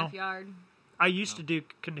have a big No. enough yard. I used to do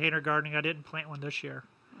container gardening. I didn't plant one this year,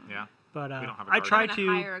 Yeah. but We don't have a I garden. try I'm gonna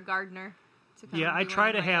to. hire a gardener. To come Yeah, and I do one try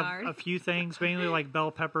in to my have yard. a few things, mainly like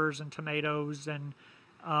bell peppers and tomatoes, and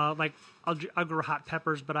like I'll grow hot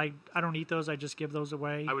peppers, but I don't eat those. I just give those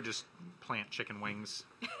away. I would just plant chicken wings.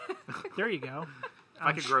 There you go. If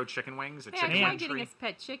I could grow chicken wings, a Hey, I chicken Man. tried wing getting tree. us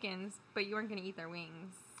pet chickens, but you weren't going to eat their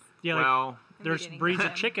wings. Yeah, like, Well, I'm there's getting breeds of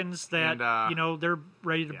them. chickens that And, they're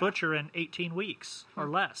ready to yeah. butcher in 18 weeks or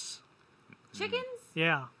less. Chickens?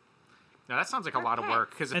 Yeah, now that sounds like a lot of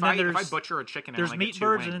work. Because if And then I there's- butcher a chicken, and there's I only meat get 2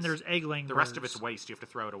 birds and then wings, there's egg-laying the birds. rest of it's waste. You have to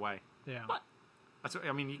throw it away. Yeah. What? That's what,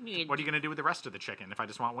 I mean, You- what are you going to do with the rest of the chicken if I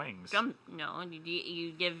just want wings? No,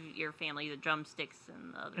 you give your family the drumsticks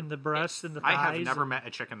and the other And the breasts and the I thighs. have never and- met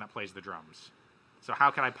a chicken that plays the drums. So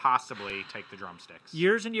how could I possibly take the drumsticks?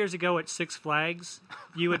 Years and years ago at Six Flags,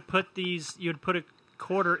 you would put a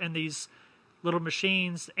quarter in these little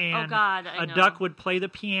machines, and God, I a know. duck would play the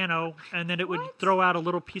piano, and then it would What? throw out a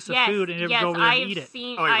little piece of Yes, food, and it would yes, go over there and I've eat it.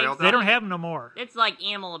 Seen, Oh, wait, I've real They don't seen- have them no more. It's like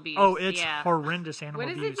animal abuse. Oh, it's yeah. horrendous animal What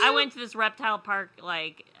is it abuse. do? I went to this reptile park,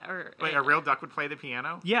 Wait, a real duck would play the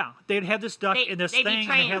piano? Yeah, they'd have this duck they, in this they'd be thing, and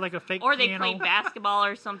they trained- had like a fake or they piano. played basketball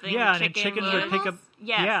or something. Yeah, the and then chickens would would pick up.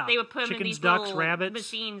 Yes, yeah, they would put them in chickens, these ducks, little rabbits.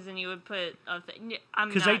 machines, and you would put.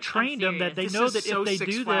 Because they trained them that they This know is that so if they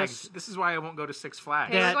Six do Flags. this, This is why I won't go to Six Flags.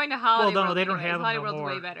 Okay, we're that- going to Holiday well, no, World they don't anyways. have them Holiday no World's more.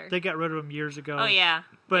 way better. They got rid of them years ago. Oh yeah,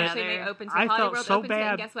 But- yeah, Actually, they they're- open. So I Holiday felt World's so open today,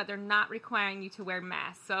 and bad. guess what? They're not requiring you to wear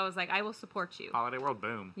masks. So I was like, I will support you. Holiday World,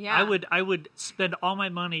 boom. Yeah. I would spend all my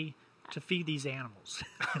money to feed these animals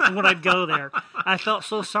when I'd go there. I felt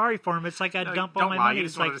so sorry for them. It's like I'd No, dump all don't my lie. money. You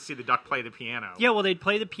It's just wanted like, to see the duck play the piano. yeah, well, they'd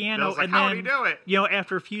play the piano, Bill's like, and how then would he do it?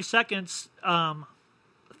 after a few seconds, a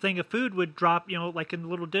thing of food would drop. Like in the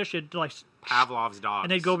little dish, it'd like, Pavlov's dogs.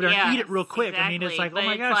 and they'd go over there and eat it real quick. Exactly. I mean, it's like, But oh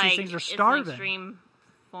my it's gosh, these like- things are It's an starving. extreme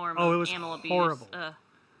form Oh, of it was animal abuse. horrible. Ugh.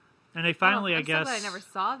 And they finally, I'm I guess, so glad I never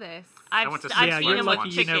saw this. I went to I've Yeah, seen you're them lucky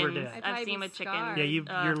with you chickens. never did. I'd I've probably seen be with chickens. scarred.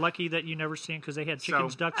 yeah, you're lucky that you never seen because they had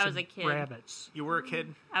chickens, So- ducks, I was and a kid. rabbits. You were a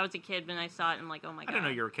kid? I was a kid when I saw it, and I'm like, oh my god. I didn't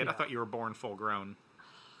know you were a kid. I Yeah. thought you were born full grown.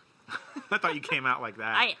 I thought you came out like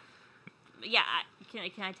that.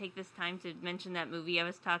 Can I take this time to mention that movie I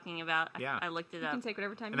was talking about? Yeah. I looked it You up. can take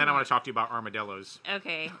whatever time and you then I want want. to talk to you about armadillos.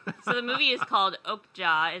 Okay, so the movie is called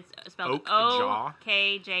Okja. It's spelled Okja?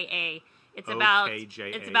 Okja. It's Okja.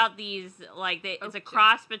 about these it's a Okja.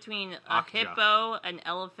 cross between a Okja. hippo, an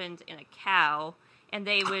elephant, and a cow, and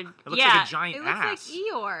they would It looks like a giant It looks ass. like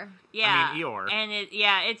Eeyore. yeah, I mean, Eeyore. and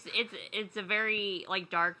it's a very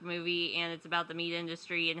dark movie, and it's about the meat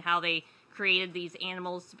industry and how they created these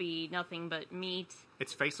animals to be nothing but meat.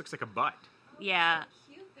 Its face looks like a butt. Yeah.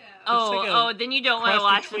 Cute though. like a Then you don't want to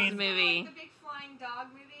cross watch between- this movie. The big flying dog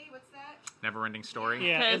movie. What's that? Never-ending Story.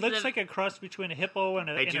 Yeah, it Because looks the- like a cross between a hippo and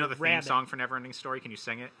a, Hey, do and you know a the theme rabbit. song for Never-ending Story? Can you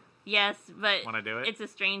sing it? Yes, but Wanna do it? It's a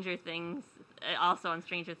Stranger Things. Also on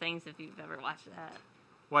Stranger Things, if you've ever watched that,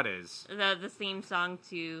 What is? the theme song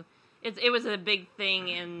to it was a big thing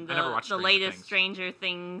in I never the watched Stranger latest Things. Stranger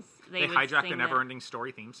Things. They would hijacked sing the that. Never-ending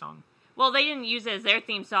Story theme song? Well, they didn't use it as their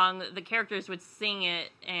theme song. The characters would sing it,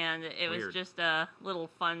 and it was Weird. just a little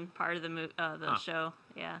fun part of the show.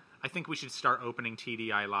 Yeah. I think we should start opening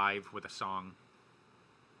TDI Live with a song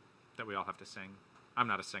that we all have to sing. I'm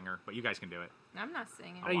not a singer, but you guys can do it. I'm not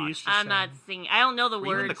singing. I used to I'm sing. not singing. I don't know the Were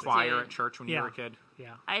words. you in the choir to at church when you Yeah. were a kid?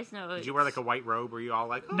 Yeah. I just know. Did you wear like a white robe? Were you all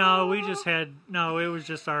like, No, we just had it was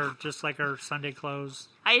just like our Sunday clothes.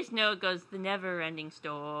 I just know it goes the never-ending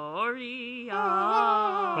story.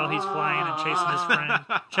 While he's flying and chasing his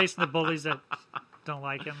friend, chasing the bullies that don't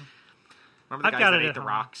like him. remember the I've guys got that it ate at the home.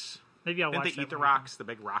 rocks? Maybe I'll Didn't watch they eat that the one. rocks? The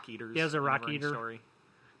big rock eaters? Yeah, it was a rock Never-ending eater. Story.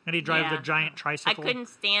 And he drive Yeah. the giant I tricycle. couldn't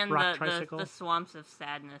stand rock the tricycle. swamps of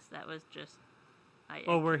sadness. That was just.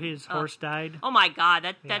 Oh, where his horse died. Oh my god,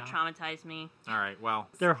 that Yeah. traumatized me. All right, well,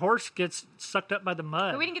 Their horse gets sucked up by the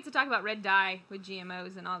mud. But we didn't get to talk about red dye with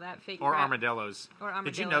GMOs and all that fake or crap. armadillos. Or Did you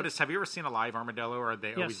armadillos. notice? Have you ever seen a live armadillo, or are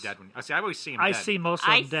they always Yes. dead? When I always see them I dead. see most of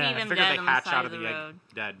I them see dead. I them figure dead they on the hatch side out of of the the egg road.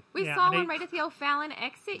 dead. We Yeah, saw and one they- right at the O'Fallon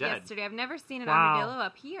exit Dead. yesterday. I've never seen an Wow. armadillo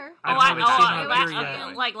up here. I've I never seen them last, up here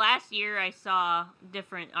yet. like last year, I saw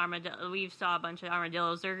different armadillos. We saw a bunch of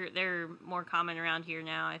armadillos. They're more common around here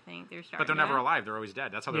now. I think they're starting. But they're to- never alive. They're always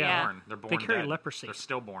dead. That's how they're Yeah. born. They're born They carry dead. leprosy. They're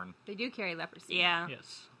stillborn. They do carry leprosy. Yeah,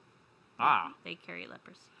 Yes. Ah. they carry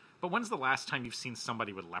leprosy. But when's the last time you've seen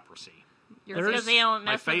somebody with leprosy? There's- Because they don't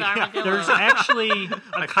My mess with face- armadillos. There's actually a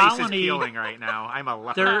My face is colony. peeling right now. I'm a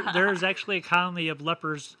leper. There's actually a colony of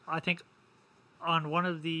lepers. I think on one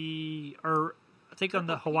of the, or I think on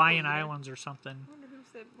the Purple Hawaiian people eater. Islands or something. I wonder who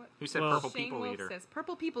said what. Who said Well- purple Shane people Wolf eater? says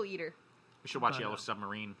purple people eater. We should watch But, Yellow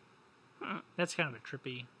Submarine. That's kind of a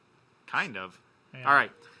trippy. Kind of. Yeah. All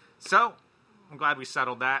right. So, I'm glad we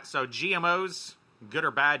settled that. So, GMOs, good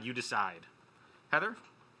or bad, you decide. Heather,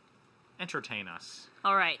 entertain us.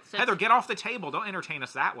 All right, so Heather, get off the table. Don't entertain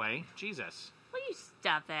us that way. Jesus. will you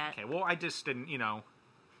stop that? Okay, well, I just didn't,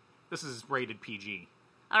 this is rated PG.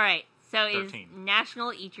 All right, so it's 13.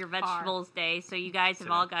 National Eat Your Vegetables Day. So you guys have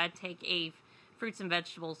Today. all got to take a fruits and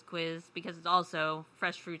vegetables quiz because it's also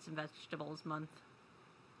Fresh Fruits and Vegetables Month.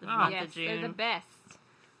 The month Yes, of they're the June. best.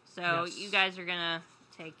 So Yes. you guys are gonna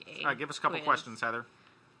take a. All right, give us a couple quiz. questions, Heather.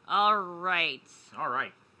 All right. All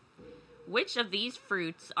right. Which of these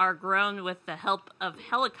fruits are grown with the help of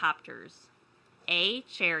helicopters? A.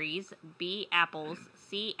 Cherries. B. Apples.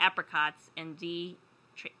 C. Apricots. And D.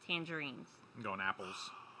 Tangerines. I'm going apples.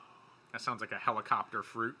 That sounds like a helicopter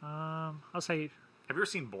fruit. I'll say Have you ever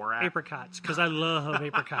seen Borat? apricots because I love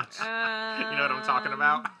apricots. You know what I'm talking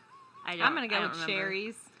about? I don't, I'm gonna I go don't with remember.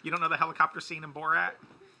 cherries. You don't know the helicopter scene in Borat?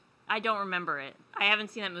 I don't remember it. I haven't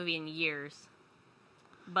seen that movie in years.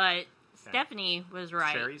 But Stephanie was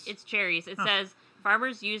right. Cherries? It's cherries. It says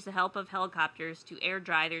farmers use the help of helicopters to air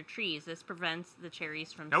dry their trees. This prevents the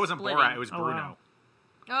cherries from That wasn't splitting. Borat, it was Oh, Bruno. wow.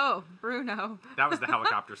 Oh, Bruno. That was the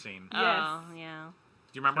helicopter scene. Do Yes. Oh, yeah.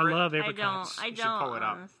 you I remember it? love I apricots. don't. I You should don't. pull it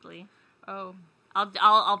up. Honestly, Oh,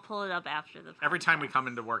 I'll pull it up after the. Every time we podcast. come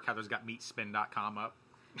into work, Heather's got meatspin.com up.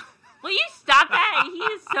 Will you stop that? He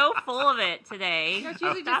is so full of it today. no, it's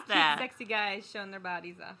usually Stop just cute, that. sexy guys showing their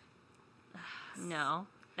bodies off. No,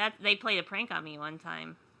 that they played a prank on me one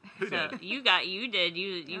time. Who So did? you did.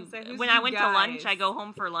 You say, who's when I you went to lunch, guys? I go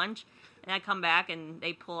home for lunch, and I come back and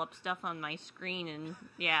they pull up stuff on my screen, and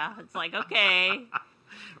yeah, it's like okay.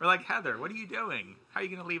 We're like, Heather, what are you doing? How are you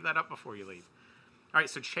going to leave that up before you leave? All right,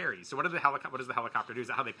 so cherries. So what does the helicopter do? Is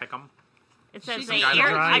that how they pick them? It says She's they some guy air.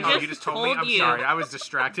 that I drives- just, you just told me. I'm you. sorry. I was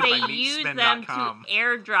distracted They by use them to meatspin.com.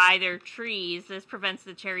 air dry their trees. This prevents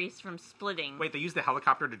the cherries from splitting. Wait, they use the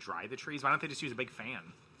helicopter to dry the trees? Why don't they just use a big fan?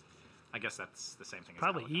 I guess that's the same thing as a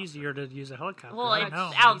Probably helicopter. easier to use a helicopter. well, I it's don't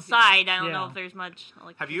know. outside. I don't know Yeah. if there's much.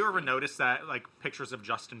 Have you ever noticed that, like, pictures of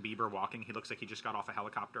Justin Bieber walking, he looks like he just got off a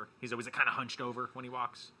helicopter? He's always kind of hunched over when he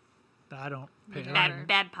walks. I don't pay, Yeah. bad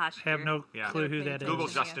bad posture? have no Yeah. clue who that is. Google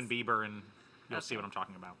I Justin guess. Bieber and you'll see Okay. what I'm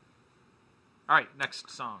talking about. All right, next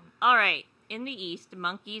song. All right. In the East,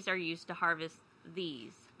 monkeys are used to harvest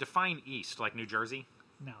these. Define East, like New Jersey?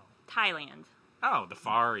 No, Thailand. Oh, the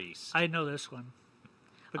Far East. I know this one.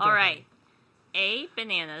 But go All ahead. right. A.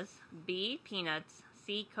 Bananas. B. Peanuts.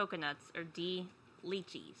 C. Coconuts. Or D.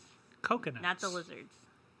 Lychees. Coconuts. Not the lizards.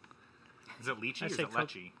 Is it lychee I or is say it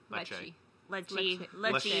leche? Leche. Lychee.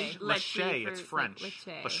 Leche. Leche, it's for, French. Like,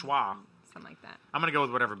 leche. Lechois. Something like that. I'm going to go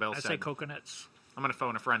with whatever Bill I said. say coconuts. I'm going to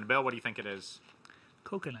phone a friend. Bill, what do you think it is?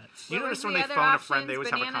 Coconuts. You What notice was when the they other phone a friend, they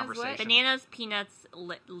options? always have a Bananas, what? conversation. Bananas, peanuts,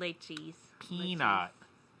 lychees. Peanut.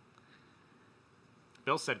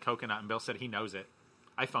 Bill said coconut, and Bill said he knows it.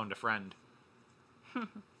 I phoned a friend. You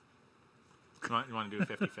want to do a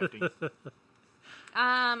 50-50?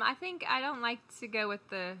 I think I don't like to go with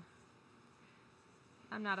the.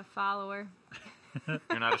 I'm not a follower.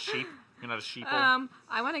 You're not a sheep? You're not a sheeple?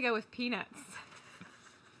 I want to go with peanuts.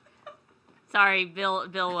 Sorry, Bill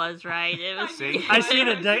was right. It was. See? I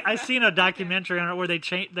seen a documentary on it where they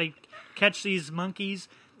catch these monkeys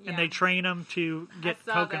and Yeah. they train them to get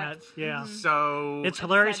saw that. coconuts. Yeah, So it's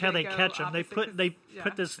hilarious Sad how they they go catch them. They opposite put 'cause- yeah.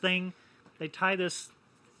 put this thing. They tie this.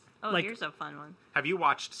 Oh, like- here's a fun one. have you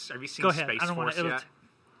seen Go ahead. Space I don't want Force to. yet?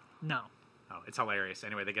 No. Oh, it's hilarious.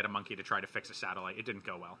 Anyway, they get a monkey to try to fix a satellite. It didn't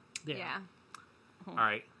go well. Yeah. Yeah. All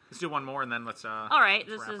right, let's do one more and then let's. All right,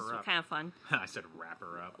 this wrap is her up. kind of fun. I said wrap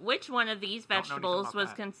her up. Which one of these Don't know anything vegetables about was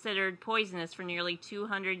that. considered poisonous for nearly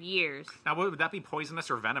 200 years? Now, would that be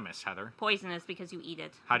poisonous or venomous, Heather? Poisonous because you eat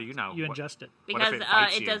it. How do you know? You What- ingest it. What if Because it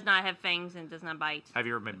bites it you? does not have fangs and does not bite. Have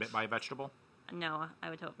you ever been bit by a vegetable? No, I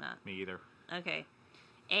would hope not. Me either. Okay.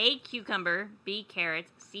 A, cucumber. B, carrot.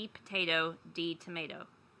 C, potato. D, tomato.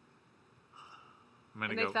 I'm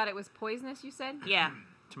gonna And they go thought it was poisonous, you said? Yeah.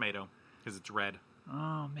 tomato because it's red.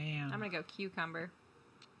 Oh man. I'm going to go cucumber.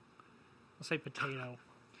 I'll say potato.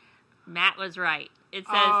 Matt was right. It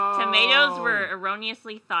says Oh. tomatoes were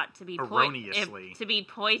erroneously thought to be Erroneously.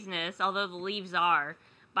 poisonous, although the leaves are,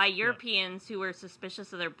 by Europeans who were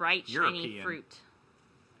suspicious of their bright, shiny European. fruit.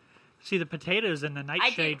 See, the potatoes in the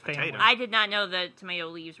nightshade family. Potato. I did not know that tomato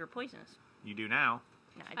leaves were poisonous. You do now.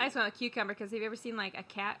 No, I just want a cucumber because have you ever seen like a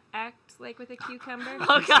cat act like with a cucumber?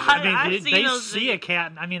 Oh God! I mean, I've seen they those see a videos.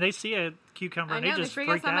 cat. I mean, they see a cucumber I and know, they they just freak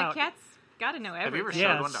freak out. I'm out. like, cat's got to know everything. Have you ever Yeah.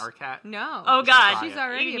 showed Yes. one to our cat? No. Oh God! try She's it.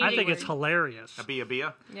 already You a I need think to- it's hilarious. A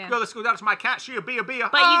bia. Yeah. Go, let's go down to my cat. She a bia. But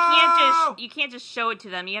Oh! you can't just show it to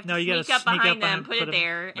them. You have to No, you gotta sneak up sneak up behind them, and put put it 'em-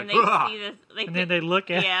 there, and like, they "Ugh." see this. And then they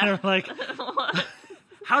look at Yeah. it and like,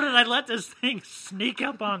 how did I let this thing sneak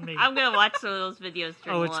up on me? I'm gonna watch some of those videos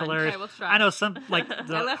during Oh, it's lunch. hilarious. Okay, we'll try. I know some like I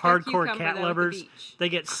the left our hardcore cucumber, cat though, at the lovers. beach. They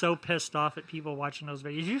get so pissed off at people watching those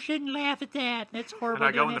videos. You shouldn't laugh at that. That's And horrible.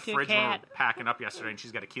 I go in doing the it to a fridge when we're cat. packing up yesterday, and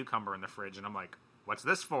she's got a cucumber in the fridge, and I'm like, "What's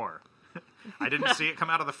this for?" I didn't see it come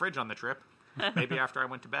out of the fridge on the trip. Maybe after I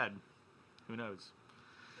went to bed. Who knows?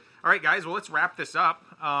 All right, guys. Well, let's wrap this up.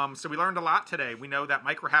 So we learned a lot today. We know that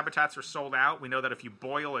microhabitats are sold out. We know that if you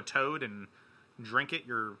boil a toad and drink it,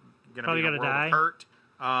 you're going to Probably be in a gonna world die. of hurt.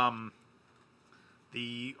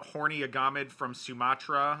 The horny agamid from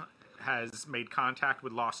Sumatra has made contact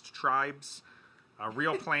with lost tribes.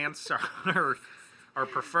 Real plants are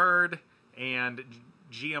preferred, and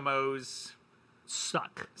GMOs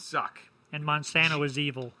Suck. suck. And Monsanto is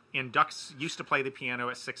evil. And ducks used to play the piano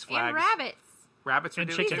at Six Flags. And rabbits. Rabbits are And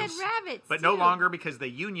doing He it chickens. said too. rabbits. But no too. longer because they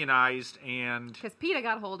unionized and Because PETA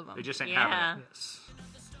got a hold of them. they just ain't Yeah. having it. Yes.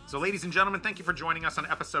 So, ladies and gentlemen, thank you for joining us on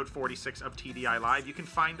episode 46 of TDI Live. You can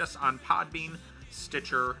find us on Podbean,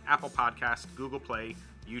 Stitcher, Apple Podcast, Google Play,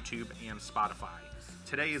 YouTube, and Spotify.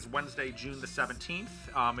 Today is Wednesday, June the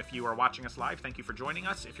 17th. If you are watching us live, thank you for joining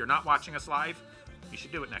us. If you're not watching us live, you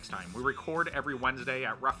should do it next time. We record every Wednesday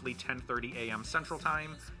at roughly 10:30 a.m. Central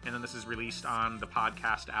Time, and then this is released on the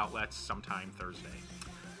podcast outlets sometime Thursday.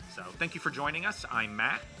 So, thank you for joining us. I'm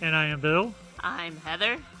Matt. And I am Bill. I'm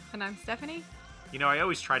Heather. And I'm Stephanie. You know, I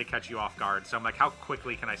always try to catch you off guard, so I'm like, how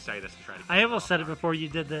quickly can I say this to try to catch I you almost off said it guard? before you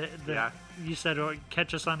did the Yeah. you said, oh,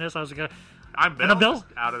 catch us on this. I was like, I'm Bill. And I'm Bill. Just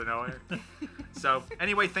out of nowhere. So,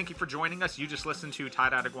 anyway, thank you for joining us. You just listened to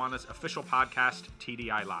Tie-Dyed Iguana's official podcast,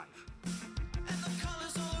 TDI Live. And the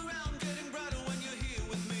colors all around getting brighter when you're here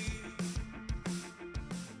with me.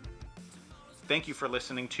 Thank you for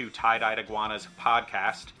listening to Tie-Dyed Iguana's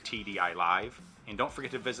podcast, TDI Live. And don't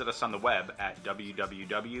forget to visit us on the web at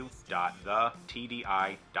www.thetdi.com.